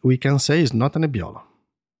Rosé, we can say, is not a Nebbiolo.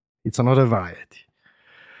 It's another variety.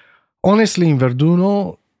 Honestly, in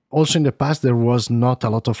Verduno, also in the past, there was not a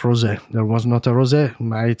lot of Rosé. There was not a Rosé.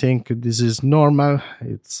 I think this is normal.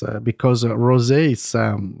 It's because Rosé it's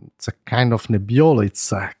a kind of Nebbiolo.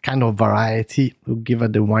 It's a kind of variety to give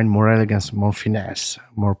the wine more elegance, more finesse,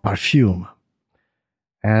 more perfume.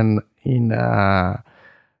 And in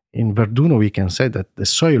Verduno, we can say that the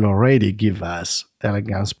soil already gives us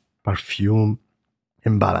elegance, perfume,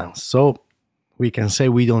 and balance. So we can say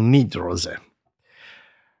we don't need Rosé.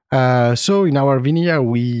 So in our vineyard,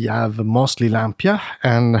 we have mostly Lampia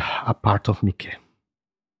and a part of Miche.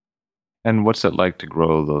 And what's it like to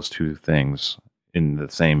grow those two things in the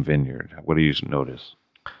same vineyard? What do you notice?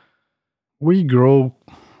 We grow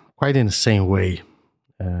quite in the same way,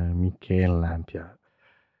 Miche and Lampia.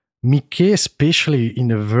 Miche, especially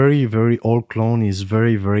in a very, very old clone, is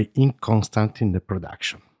very, very inconstant in the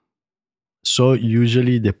production. So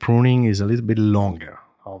usually the pruning is a little bit longer.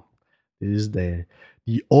 This is the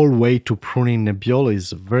old way to pruning Nebbiolo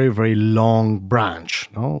is a very, very long branch,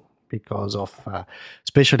 no? Because of,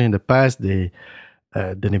 especially in the past, the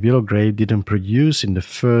Nebbiolo grape didn't produce in the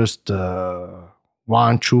first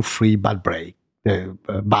 1, 2, 3 bud break,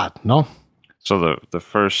 bud, no? So the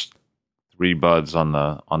first 3 buds on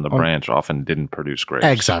the branch often didn't produce grapes.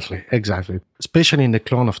 Exactly. Especially in the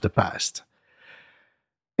clone of the past,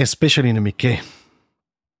 especially in the Miche.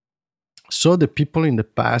 So the people in the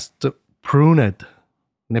past pruned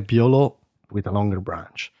Nebbiolo with a longer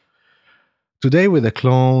branch. Today, with the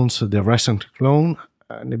clones, the recent clone,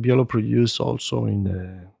 Nebbiolo produce also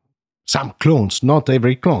in some clones, not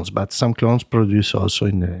every clones, but some clones produce also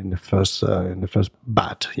in the first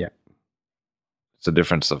bud. Yeah, it's a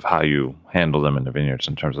difference of how you handle them in the vineyards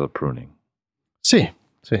in terms of the pruning. See.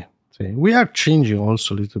 We are changing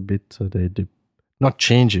also a little bit the not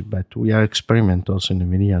change it, but we are experiment also in the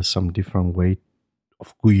vineyard some different way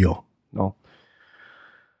of Guyot, no?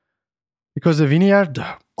 Because the vineyard,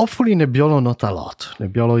 hopefully Nebbiolo not a lot.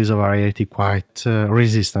 Nebbiolo is a variety quite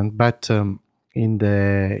resistant, but in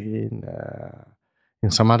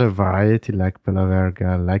some other variety like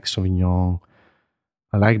Pelaverga, like Sauvignon,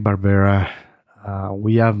 like Barbera,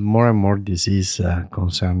 we have more and more disease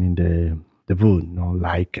concerning the wood, no?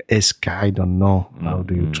 Like Esca, I don't know how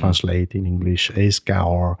do you translate in English, Esca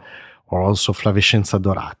or also Flavescenza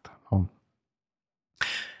dorata. No?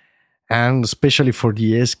 And especially for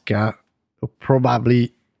the Esca,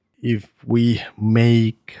 probably if we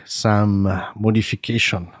make some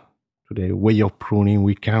modification to the way of pruning,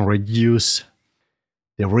 we can reduce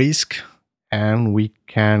the risk and we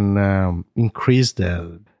can increase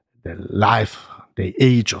the life, the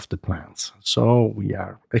age of the plants. So we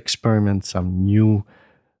are experimenting some new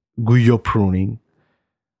Guyot pruning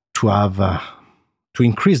to have to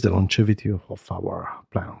increase the longevity of our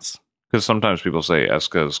plants. Because sometimes people say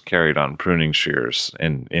Esca is carried on pruning shears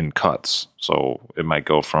in cuts, so it might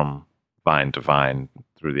go from vine to vine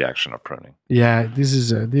through the action of pruning. Yeah, this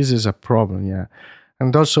is a problem. Yeah,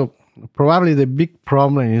 and also probably the big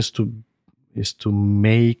problem is to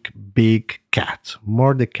make big cat.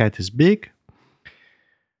 More the cat is big,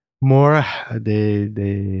 more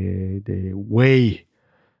the way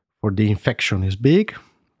for the infection is big,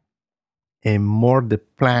 and more the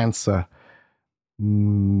plants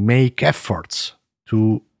make efforts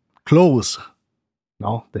to close,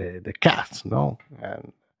 no, the cat, no,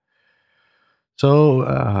 and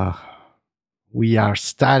so we are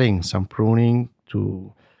starting some pruning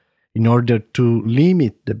in order to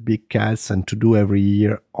limit the big cats and to do every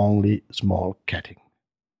year only small catting.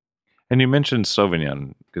 And you mentioned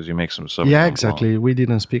Sauvignon because you make some Sauvignon Yeah, Blanc. exactly. We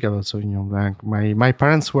didn't speak about Sauvignon Blanc. My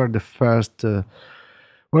parents were the first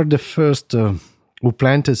who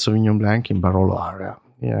planted Sauvignon Blanc in Barolo area.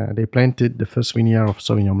 Yeah, they planted the first vineyard of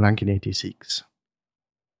Sauvignon Blanc in '86,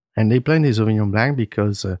 and they planted Sauvignon Blanc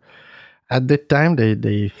because at that time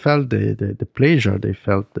they felt the pleasure. They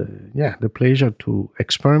felt the pleasure to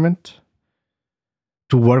experiment,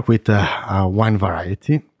 to work with a wine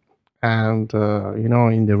variety. And,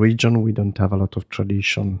 in the region, we don't have a lot of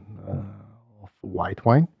tradition of white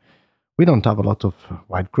wine. We don't have a lot of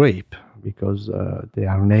white grape because the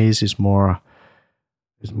Arnese is more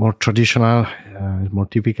traditional, is more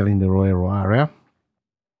typical in the Roero area.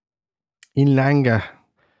 In Langa,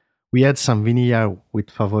 we had some vineyard with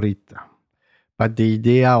Favorita. But the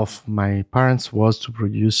idea of my parents was to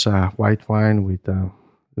produce a white wine with a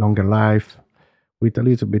longer life, with a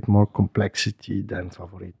little bit more complexity than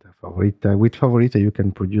Favorita. With Favorita, you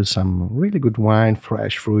can produce some really good wine,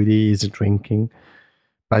 fresh, fruity, easy drinking.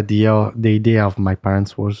 But the idea of my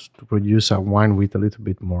parents was to produce a wine with a little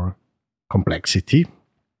bit more complexity.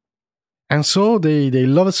 And so they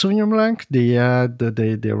loved Sauvignon Blanc. They had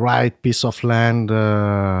the right piece of land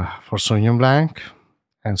for Sauvignon Blanc.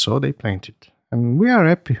 And so they planted. And we are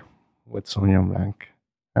happy with Sauvignon Blanc.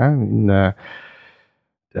 And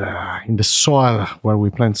in the soil where we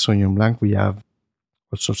plant Sauvignon Blanc, we have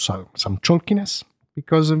also some chalkiness.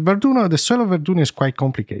 Because Verduno, the soil of Verduno is quite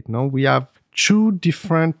complicated. No? We have two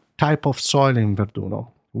different types of soil in Verduno.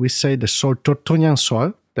 We say the soil Tortonian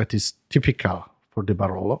soil, that is typical for the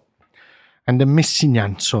Barolo, and the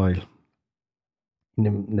Messinian soil.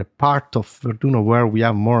 In the part of Verduno where we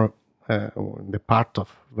have more, the part of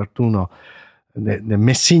Verduno, the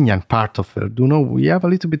Messinian part of Verduno, we have a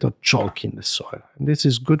little bit of chalk in the soil. And this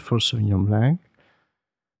is good for Sauvignon Blanc.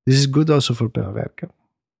 This is good also for Pelaverga.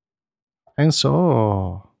 And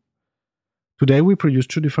so today we produce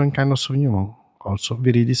two different kinds of Sauvignon, also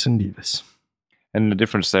Viridis and Dives. And the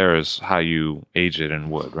difference there is how you age it in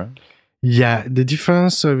wood, right? Yeah, the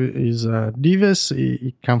difference is Dives,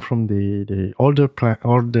 it comes from the older part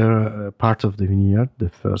of the vineyard,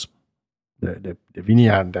 the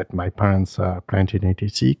vineyard that my parents planted in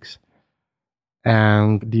 '86.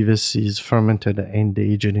 And Dives is fermented and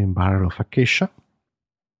aged in barrel of acacia.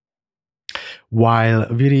 While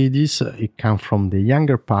Viridis, it comes from the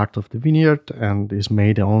younger part of the vineyard and is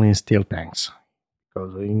made only in steel tanks.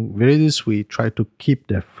 Because in Viridis, we try to keep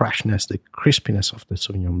the freshness, the crispiness of the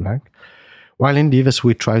Sauvignon Blanc. While in Dives,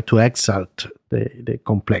 we try to exalt the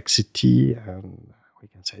complexity and we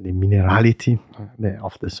can say the minerality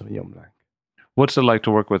of the Sauvignon Blanc. What's it like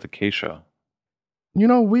to work with acacia?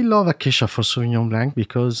 We love acacia for Sauvignon Blanc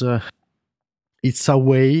because it's a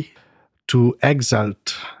way to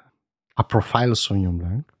exalt a profile of Sauvignon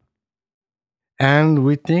Blanc. And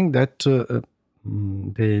we think that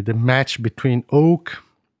the match between oak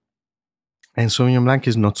and Sauvignon Blanc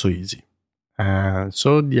is not so easy.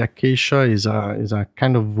 So the acacia is a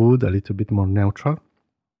kind of wood a little bit more neutral,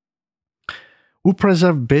 who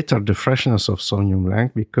preserve better the freshness of Sauvignon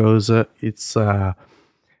Blanc because it's the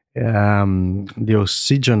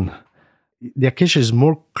oxygen. The acacia is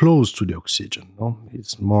more close to the oxygen. No,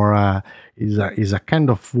 it's more is a kind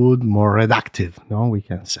of wood more reductive. No, we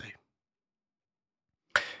can say,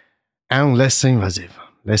 and less invasive,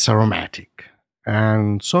 less aromatic,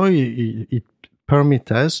 and so it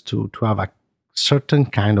permits us to have a certain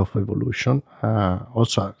kind of evolution,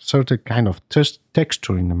 also a certain kind of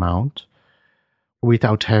texture in the mouth,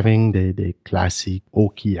 without having the classic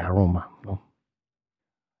oaky aroma. No?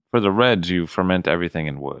 For the reds, you ferment everything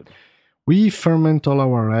in wood. We ferment all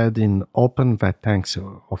our red in open vat tanks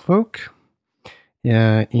of oak.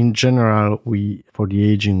 In general, for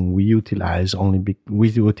the aging we utilize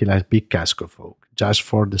big cask of oak. Just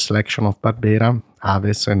for the selection of Barbera,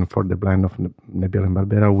 Aves, and for the blend of Nebbiolo and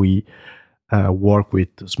Barbera, we work with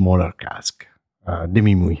smaller cask,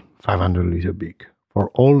 demi-muid, 500 liter big. For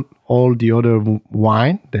all the other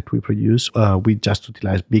wine that we produce, we just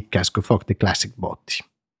utilize big cask of oak, the classic Botti.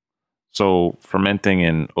 So fermenting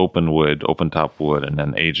in open wood, open top wood, and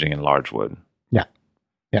then aging in large wood. Yeah.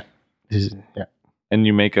 And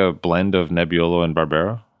you make a blend of Nebbiolo and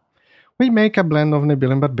Barbera? We make a blend of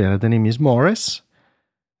Nebbiolo and Barbera. The name is Mores.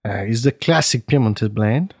 It's the classic Piemonte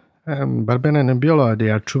blend. Barbera and Nebbiolo, they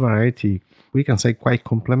are two variety, we can say quite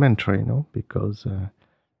complementary, because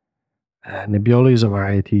Nebbiolo is a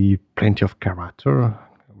variety, plenty of character,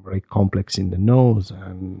 very complex in the nose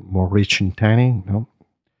and more rich in tannin.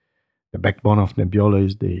 The backbone of Nebbiolo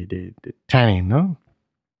is the tannin,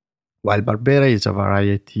 while Barbera is a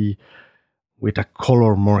variety with a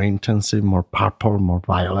color more intensive, more purple, more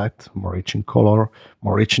violet, more rich in color,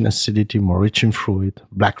 more rich in acidity, more rich in fruit,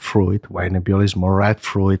 black fruit, while Nebbiolo is more red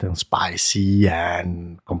fruit and spicy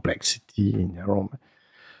and complexity in aroma.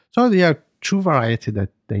 So they are two varieties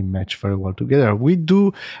that they match very well together. We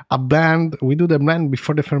do the blend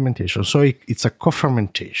before the fermentation. So it's a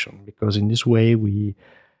co-fermentation because in this way we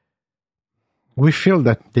feel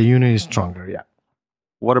that the union is stronger, yeah.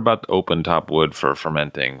 What about open top wood for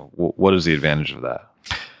fermenting? What is the advantage of that?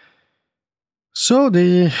 So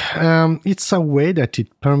it's a way that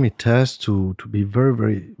it permits us to be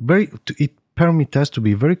it permits us to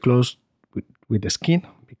be very close with the skin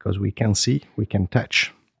because we can see, we can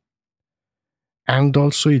touch. And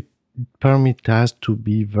also it permits us to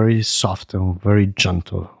be very soft and very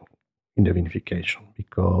gentle in the vinification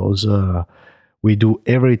because we do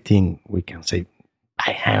everything, we can say,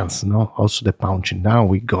 by hands, Also the punching down,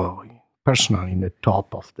 we go personally in the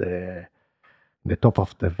top of the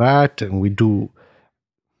vat, and we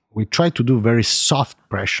try to do very soft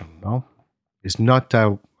pressure. It's not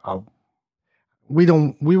we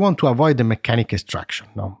want to avoid the mechanic extraction.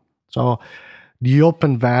 So the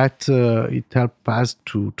open vat it helps us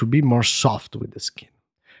to be more soft with the skin,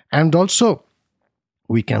 and also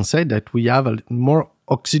we can say that we have a more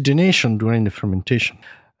oxygenation during the fermentation.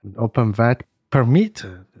 An open vat permit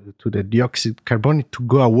to the dioxide carbonic to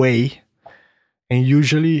go away, and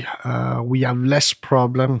usually we have less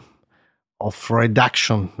problem of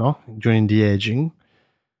reduction during the aging.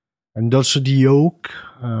 And also the oak,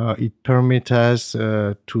 it permits us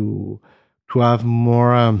to have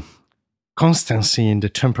more constancy in the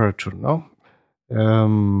temperature.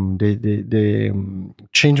 The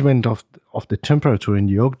changement of the temperature in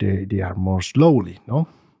the oak, they are more slowly.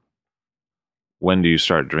 When do you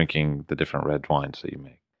start drinking the different red wines that you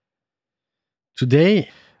make? Today,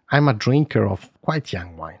 I'm a drinker of quite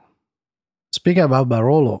young wine. Speaking about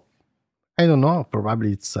Barolo, I don't know,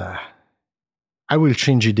 probably it's... I will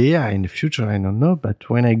change idea in the future, I don't know, but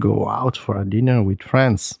when I go out for a dinner with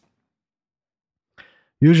friends,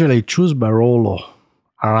 usually I choose Barolo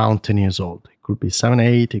around 10 years old. It could be 7,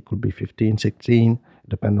 8, it could be 15, 16,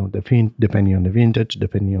 depending on the vintage,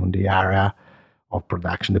 depending on the area of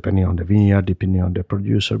production, depending on the vineyard, depending on the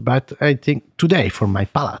producer. But I think today, for my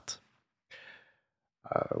palate,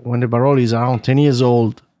 when the Barolo is around 10 years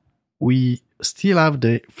old, we still have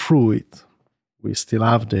the fruit. We still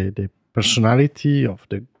have the personality of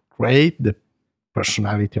the grape, the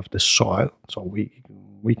personality of the soil. So we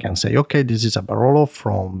can say, okay, this is a Barolo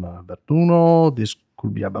from Bertuno. This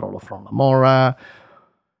could be a Barolo from Amora.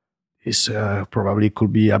 This probably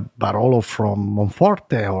could be a Barolo from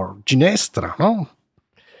Monforte or Ginestra,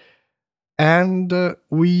 And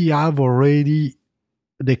we have already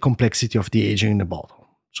the complexity of the aging in the bottle.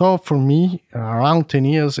 So for me, around 10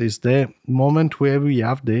 years is the moment where we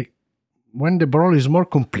have when the Barolo is more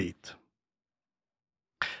complete.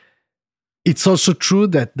 It's also true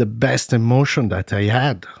that the best emotion that I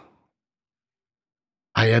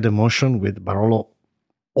I had emotion with Barolo,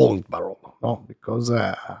 old Barolo, no, because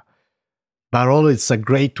Barolo is a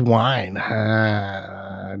great wine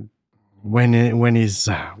when it's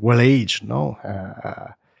well aged, no.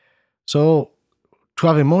 So to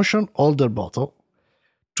have emotion, older bottle.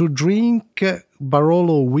 To drink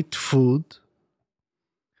Barolo with food,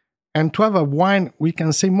 and to have a wine we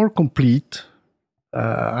can say more complete,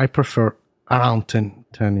 I prefer around 10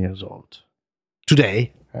 years old.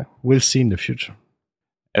 Today, we'll see in the future.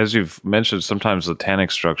 As you've mentioned, sometimes the tannic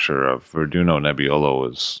structure of Verduno Nebbiolo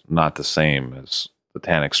is not the same as the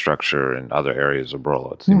tannic structure in other areas of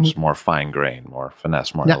Barolo. It seems more fine grain, more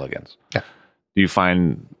finesse, more elegance. Yeah. Do you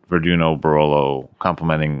find Verduno Barolo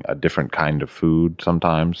complementing a different kind of food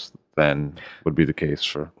sometimes than would be the case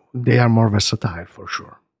for? They are more versatile, for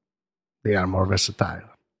sure. They are more versatile.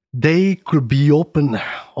 They could be open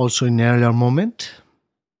also in earlier moment.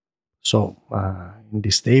 So in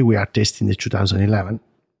this day, we are tasting the 2011.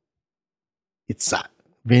 It's a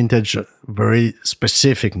vintage, very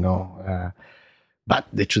specific, no? But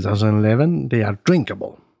the 2011, they are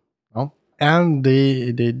drinkable, no? And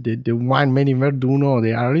the wine made in Verduno,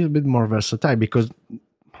 they are a little bit more versatile because,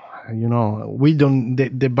 we don't,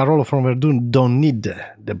 the Barolo from Verduno don't need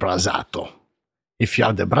the Brasato. If you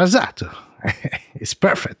have the Brasato, it's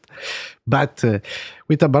perfect. But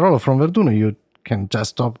with a Barolo from Verduno, you can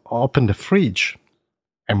just open the fridge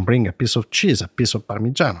and bring a piece of cheese, a piece of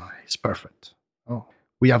Parmigiano. It's perfect. Oh.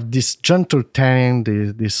 We have this gentle tanning,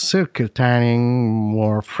 this circle tanning,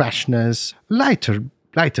 more freshness, lighter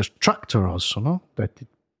structure also, no? That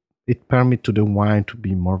it permits to the wine to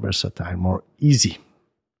be more versatile, more easy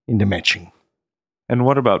in the matching. And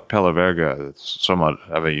what about Pella Verga? It's somewhat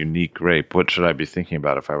of a unique grape. What should I be thinking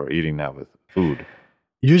about if I were eating that with food?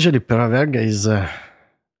 Usually Pella Verga is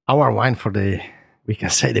our wine for we can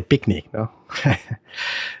say the picnic, no?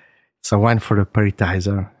 It's a wine for the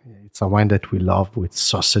appetizer. It's a wine that we love with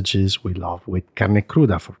sausages. We love with carne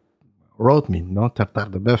cruda for roast meat, no? Tartare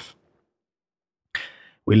de bœuf.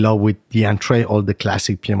 We love with the entree, all the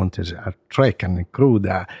classic Piemontese entree, carne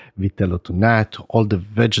cruda, vitello tonnato, all the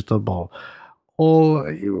vegetable.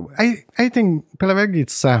 I think Pella Verga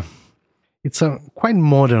it's a quite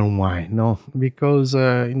modern wine, no? Because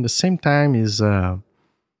in the same time is not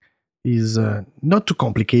too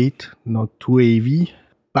complicated, not too heavy,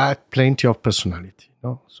 but plenty of personality,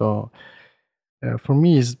 no? So for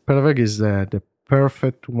me, Pella Verga is the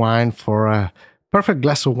perfect wine for a perfect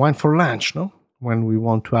glass of wine for lunch, no? When we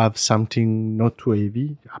want to have something not too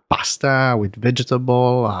heavy, a pasta with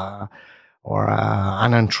vegetable, or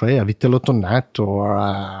an entree, a vitello tonnato, or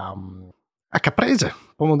a caprese,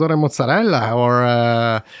 pomodoro and mozzarella,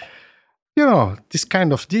 or this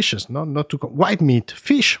kind of dishes. No, not too white meat,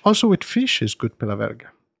 fish. Also with fish is good Pella Verga.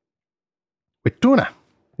 With tuna,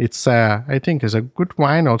 it's I think is a good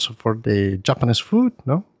wine also for the Japanese food.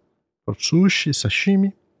 No, for sushi,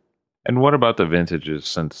 sashimi. And what about the vintages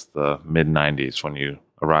since the mid '90s when you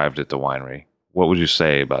arrived at the winery? What would you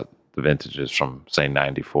say about the vintages from, say,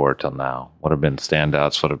 94 till now? What have been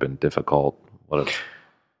standouts? What have been difficult?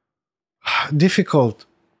 Difficult.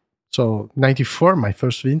 So 94, my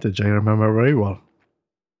first vintage, I remember very well.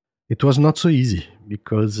 It was not so easy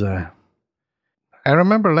because I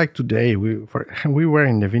remember like today, we were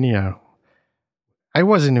in the vineyard. I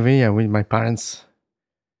was in the vineyard with my parents,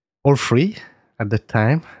 all three at the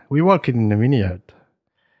time. We walked in the vineyard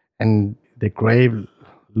and the grape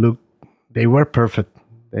they were perfect.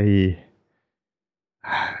 They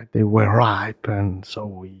were ripe, and so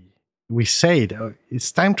we said it's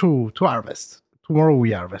time to harvest. Tomorrow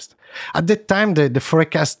we harvest. At that time, the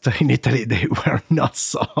forecast in Italy they were not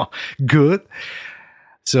so good,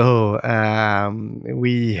 so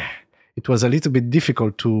it was a little bit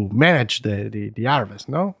difficult to manage the harvest.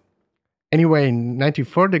 No, anyway, in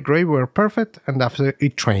 '94 the grapes were perfect, and after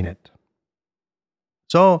it trained.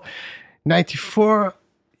 So '94.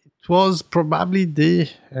 It was probably the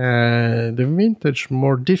vintage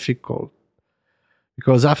more difficult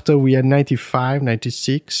because after we had 95,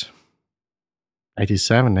 96,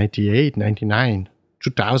 97, 98, 99,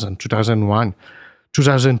 2000, 2001,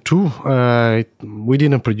 2002, we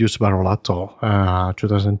didn't produce Barolo at all.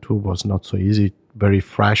 2002 was not so easy, very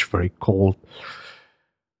fresh, very cold.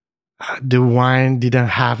 The wine didn't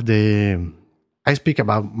have I speak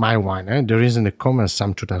about my wine. There is in the comments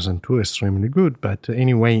some 2002 extremely good, but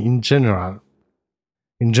anyway, in general,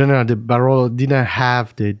 the Barolo didn't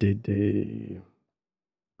have the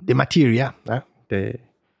material, the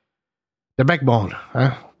backbone,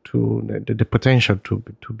 to the potential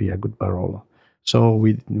to be a good Barolo. So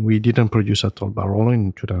we didn't produce at all Barolo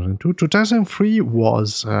in 2002. 2003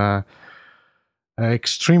 was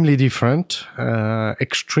extremely different.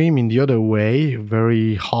 Extreme in the other way,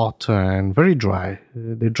 very hot and very dry.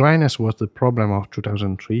 The dryness was the problem of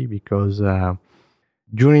 2003 because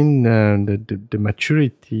during the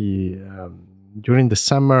maturity, during the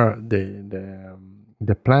summer,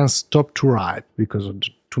 the plants stopped to ripe because of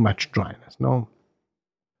too much dryness. No,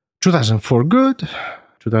 2004 good,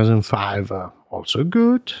 2005 also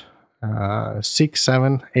good, 6,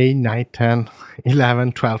 7, 8, 9, 10,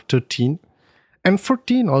 11, 12, 13, and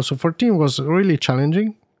 14 also. 14 was really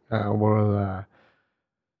challenging, was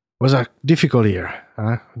a difficult year,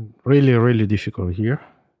 really difficult year.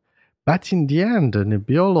 But in the end,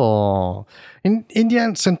 Nebbiolo, in the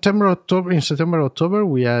end, in September, October,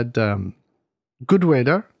 we had good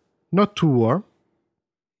weather, not too warm.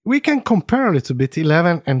 We can compare a little bit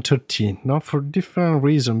 11 and 13, no, for different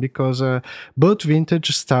reasons, because both vintage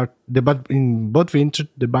start the bud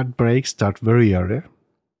break start very early.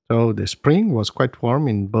 So the spring was quite warm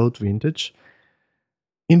in both vintage.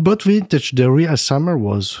 In both vintage, the real summer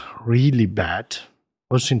was really bad.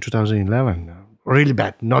 Also in 2011, really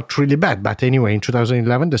bad, not really bad, but anyway, in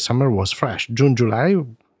 2011 the summer was fresh. June, July,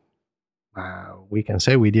 we can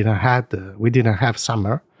say we didn't have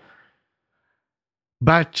summer.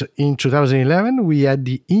 But in 2011, we had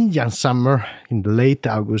the Indian summer in the late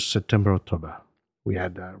August, September, October. We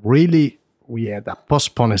had a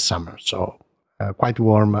postponed summer, so quite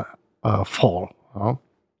warm fall.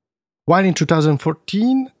 While in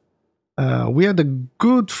 2014, we had a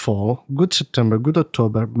good fall, good September, good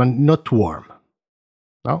October, but not warm.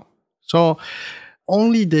 No, so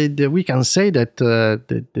only we can say that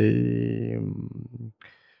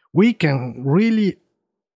we can really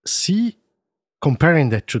see, comparing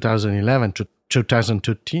the 2011 to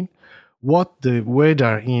 2013, what the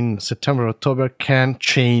weather in September, October can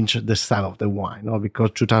change the style of the wine. No?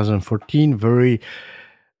 Because 2014,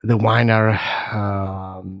 the wine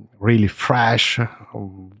are really fresh,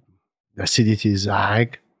 the acidity is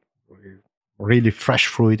high, really fresh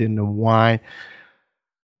fruit in the wine,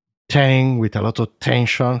 tang with a lot of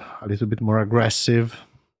tension, a little bit more aggressive.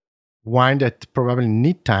 Wine that probably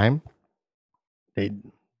need time. They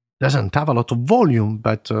doesn't have a lot of volume,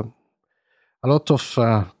 but a lot of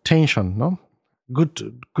tension, no?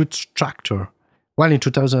 Good structure. While in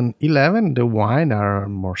 2011, the wine are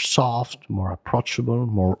more soft, more approachable,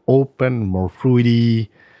 more open, more fruity,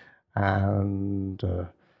 and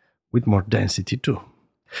with more density too.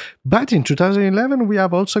 But in 2011, we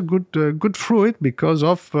have also good fruit because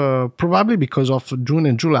of probably because of June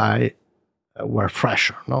and July were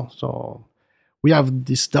fresher, no? So we have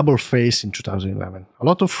this double phase in 2011. A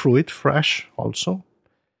lot of fruit, fresh also,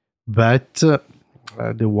 but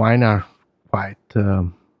the wine are quite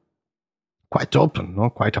open, no?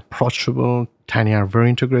 Quite approachable. Tannin are very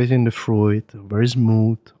integrated in the fruit, very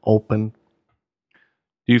smooth, open.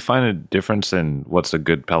 Do you find a difference in what's a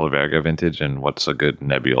good Pella Verga vintage and what's a good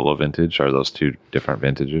Nebbiolo vintage? Are those two different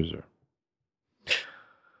vintages? Or?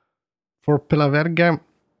 For Pella Verga,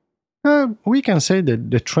 we can say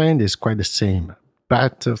that the trend is quite the same.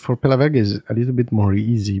 But for Pella Verga is a little bit more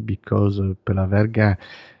easy because Pella Verga,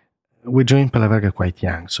 we joined Pella Verga quite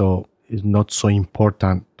young, so it's not so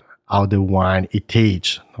important how the wine it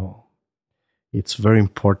ages. No, it's very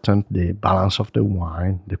important the balance of the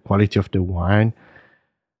wine, the quality of the wine.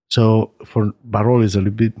 So for Barolo it's a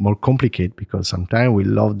little bit more complicated because sometimes we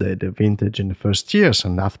love the vintage in the first years,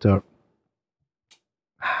 and after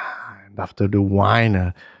the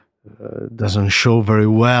wine doesn't show very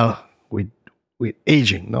well with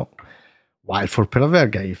aging, no. While for Pella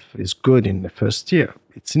Verga, if it's good in the first year,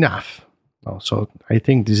 it's enough. No? So I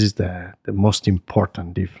think this is the most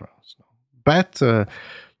important difference. No? But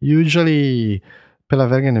usually Pella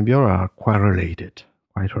Verga and Nebbiolo are quite related,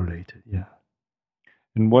 yeah.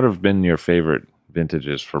 And what have been your favorite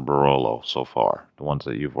vintages for Barolo so far? The ones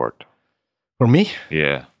that you've worked? For me?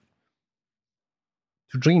 Yeah.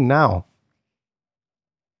 To drink now,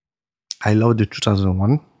 I love the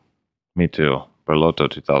 2001. Me too. Barlotto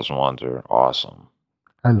 2001s are awesome.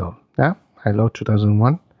 I love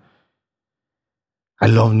 2001. I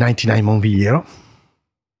love 99 Monvillero.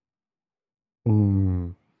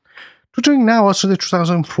 To drink now, also the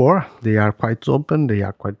 2004. They are quite open. They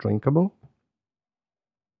are quite drinkable.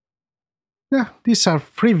 Yeah, these are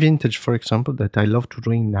three vintage, for example, that I love to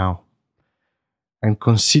drink now. And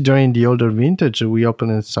considering the older vintage, we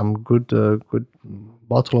opened some good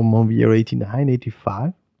bottle of Monvillero 89,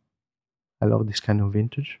 85. I love this kind of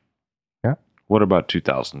vintage. Yeah. What about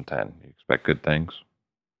 2010? You expect good things?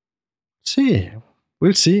 See,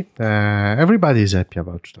 we'll see. Everybody is happy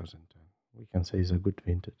about 2010. We can say it's a good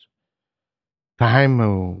vintage.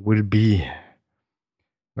 Time will be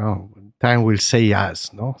No, time will say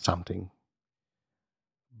yes, no, something.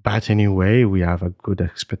 But anyway, we have a good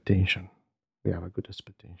expectation. We have a good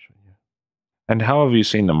expectation. Yeah. And how have you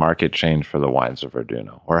seen the market change for the wines of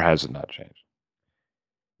Verduno, or has it not changed?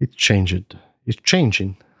 It changed. It's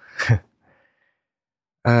changing.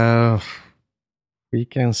 uh, we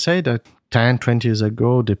can say that 10, 20 years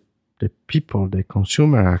ago, the people, the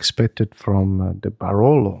consumer, expected from the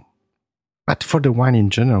Barolo. But for the wine in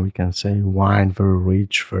general, we can say wine very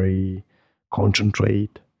rich, very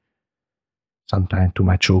concentrate, sometimes too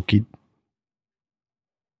much oaky.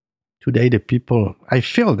 Today, I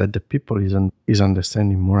feel that the people is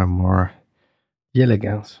understanding more and more the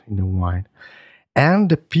elegance in the wine. And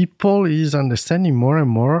the people is understanding more and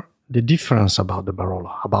more the difference about the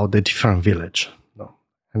Barolo, about the different village. No?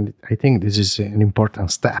 And I think this is an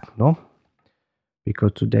important step, no?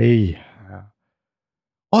 Because today,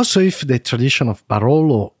 also if the tradition of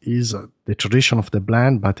Barolo is the tradition of the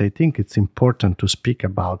blend, but I think it's important to speak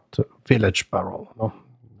about village Barolo, no?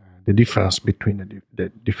 The difference between the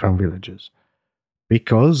different villages.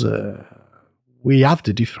 Because we have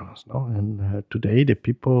the difference, no? And today the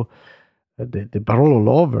people, the Barolo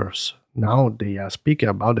lovers, now they are speaking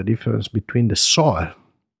about the difference between the soil.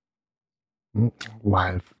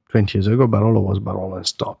 While 20 years ago, Barolo was Barolo and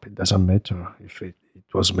stop. It doesn't matter if it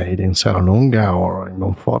was made in Serralunga or in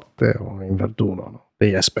Monforte or in Verduno. No?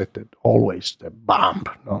 They expected always the bomb,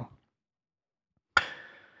 no?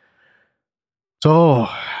 So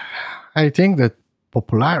I think that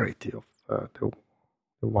popularity of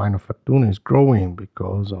the wine of Verduno is growing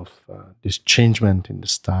because of this changement in the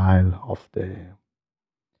style of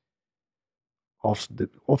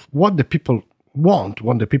what the people want,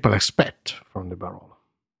 what the people expect from the Barolo.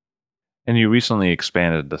 And you recently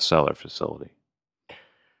expanded the cellar facility.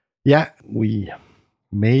 Yeah, we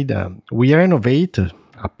renovated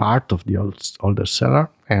a part of the older cellar,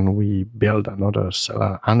 and we built another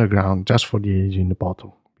cellar underground just for the aging in the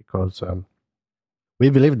bottle, because we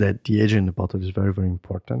believe that the aging in the bottle is very, very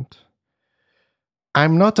important.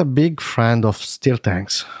 I'm not a big fan of steel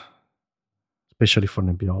tanks, especially for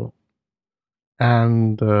Nebbiolo.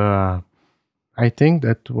 And I think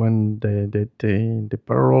that when the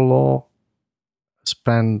Barolo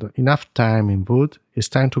spend enough time in wood, it's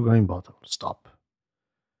time to go in bottle. Stop.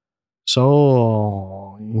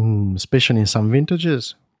 So, especially in some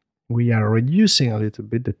vintages, we are reducing a little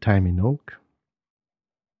bit the time in oak,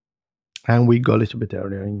 and we go a little bit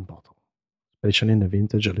earlier in bottle, especially in the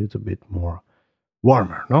vintage a little bit more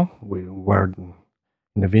warmer. No, were in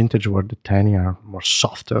the vintage where the tannin are more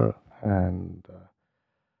softer and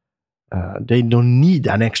they don't need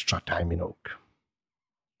an extra time in oak.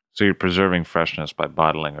 So you're preserving freshness by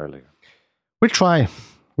bottling earlier. We try,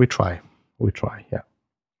 yeah.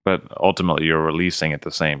 But ultimately, you're releasing at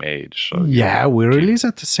the same age. So yeah, we release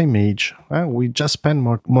at the same age. We just spend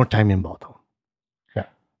more time in bottle. Yeah.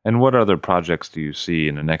 And what other projects do you see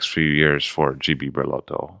in the next few years for GB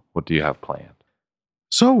Berlotto? What do you have planned?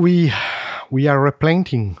 So we are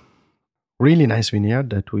replanting really nice vineyard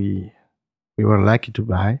that we were lucky to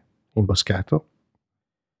buy in Boscato,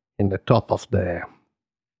 in the top of the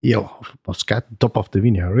hill of Boscato, top of the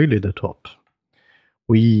vineyard, really the top.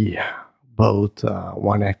 We bought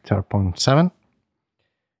 1 hectare, 0.7.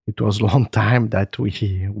 It was a long time that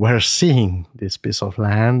we were seeing this piece of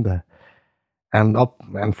land, and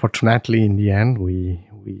unfortunately, in the end, we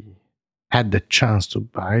had the chance to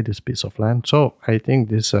buy this piece of land. So I think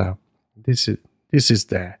this is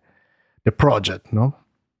the project, no?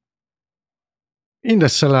 In the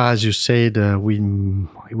cellar, as you said,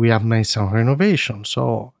 we have made some renovation.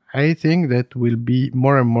 So I think that will be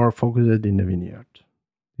more and more focused in the vineyard.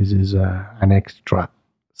 This is an extra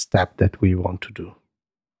step that we want to do.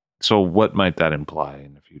 So what might that imply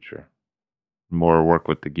in the future? More work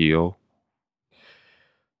with the Guillot?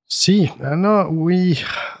 See, no, we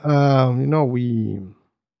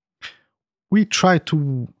try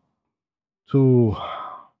to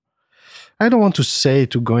I don't want to say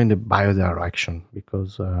to go in the bio direction,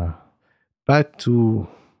 because but to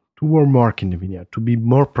work in the vineyard, to be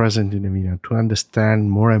more present in the vineyard, to understand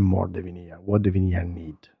more and more the vineyard, what the vineyard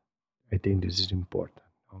need. I think this is important,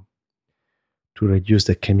 to reduce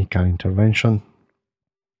the chemical intervention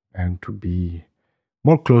and to be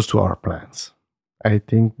more close to our plants. I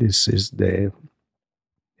think this is the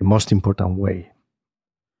most important way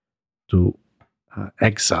to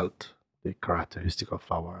exalt the characteristic of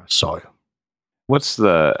our soil. What's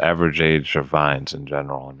the average age of vines in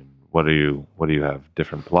general? I mean, what do you have?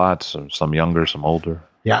 Different plots, some younger, some older?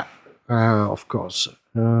 Yeah, of course.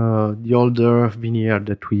 The older vineyard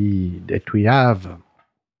that we have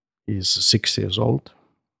is 6 years old.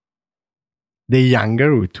 the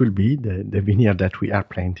younger it will be, the vineyard that we are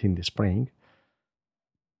planting in the spring.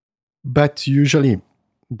 But usually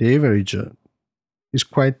the average is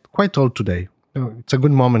quite old today. It's a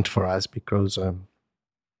good moment for us because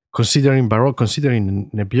considering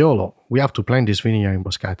Nebbiolo, we have to plant this vineyard in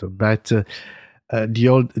Boscato. But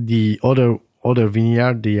the other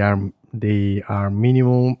vineyard, they are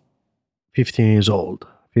minimum 15 years old,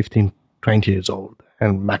 15, 20 years old,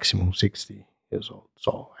 and maximum 60 years old.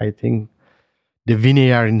 So I think the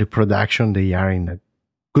vineyard in the production, they are in a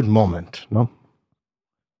good moment, no?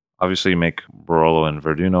 Obviously, you make Barolo in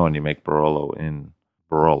Verduno and you make Barolo in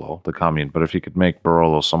Barolo, the commune. But if you could make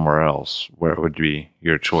Barolo somewhere else, where would be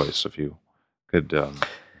your choice if you could?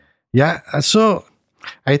 So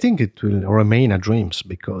I think it will remain a dream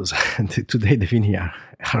because today the vineyards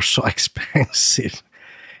are so expensive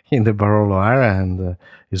in the Barolo area, and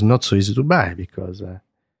it's not so easy to buy because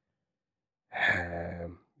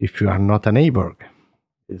if you are not a neighbor,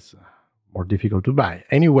 it's more difficult to buy.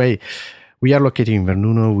 Anyway, we are located in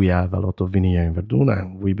Verduno. We have a lot of vineyard in Verduno,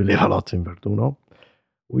 and we believe a lot in Verduno.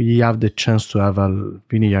 We have the chance to have a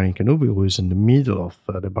vineyard in Canubi, who is in the middle of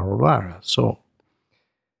the Barolo area. So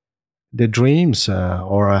the dreams,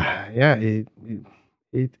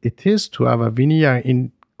 it is to have a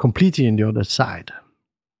vineyard completely in the other side.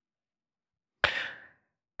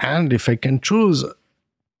 And if I can choose,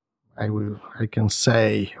 I can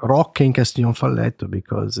say Rocca in Castiglionfalletto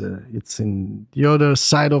because it's in the other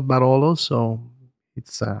side of Barolo, so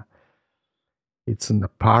it's in the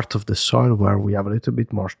part of the soil where we have a little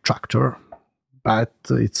bit more structure, but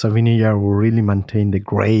it's a vineyard who really maintain the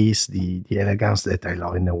grace, the elegance that I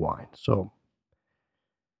love in the wine. So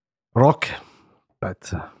Rocca,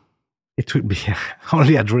 but it would be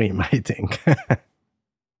only a dream, I think.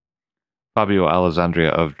 Fabio Alessandria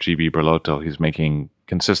of GB Berlotto. He's making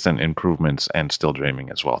consistent improvements and still dreaming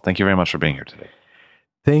as well. Thank you very much for being here today.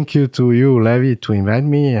 Thank you to you, Levi, to invite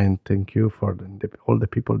me, and thank you for all the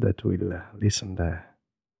people that will listen the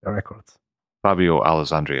records. Fabio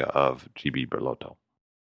Alessandria of GB Berlotto.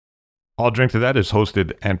 All Drink to That is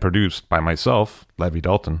hosted and produced by myself, Levi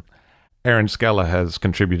Dalton. Aaron Scala has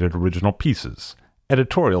contributed original pieces.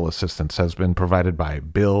 Editorial assistance has been provided by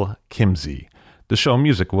Bill Kimsey. The show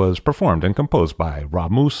music was performed and composed by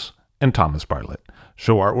Rob Moose and Thomas Bartlett.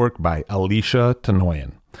 Show artwork by Alicia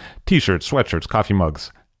Tenoyan. T-shirts, sweatshirts, coffee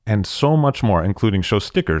mugs, and so much more, including show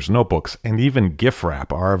stickers, notebooks, and even gift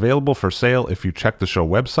wrap are available for sale if you check the show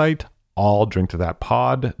website,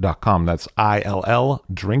 alldrinktothatpod.com. That's ILL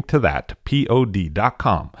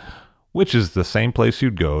drinktothatpod.com, which is the same place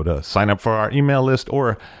you'd go to sign up for our email list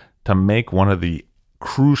or to make one of the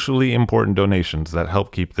crucially important donations that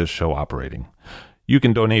help keep this show operating. You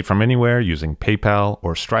can donate from anywhere using PayPal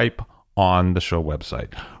or Stripe on the show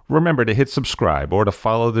website. Remember to hit subscribe or to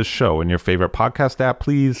follow this show in your favorite podcast app,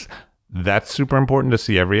 please. That's super important to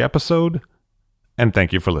see every episode. And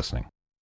thank you for listening.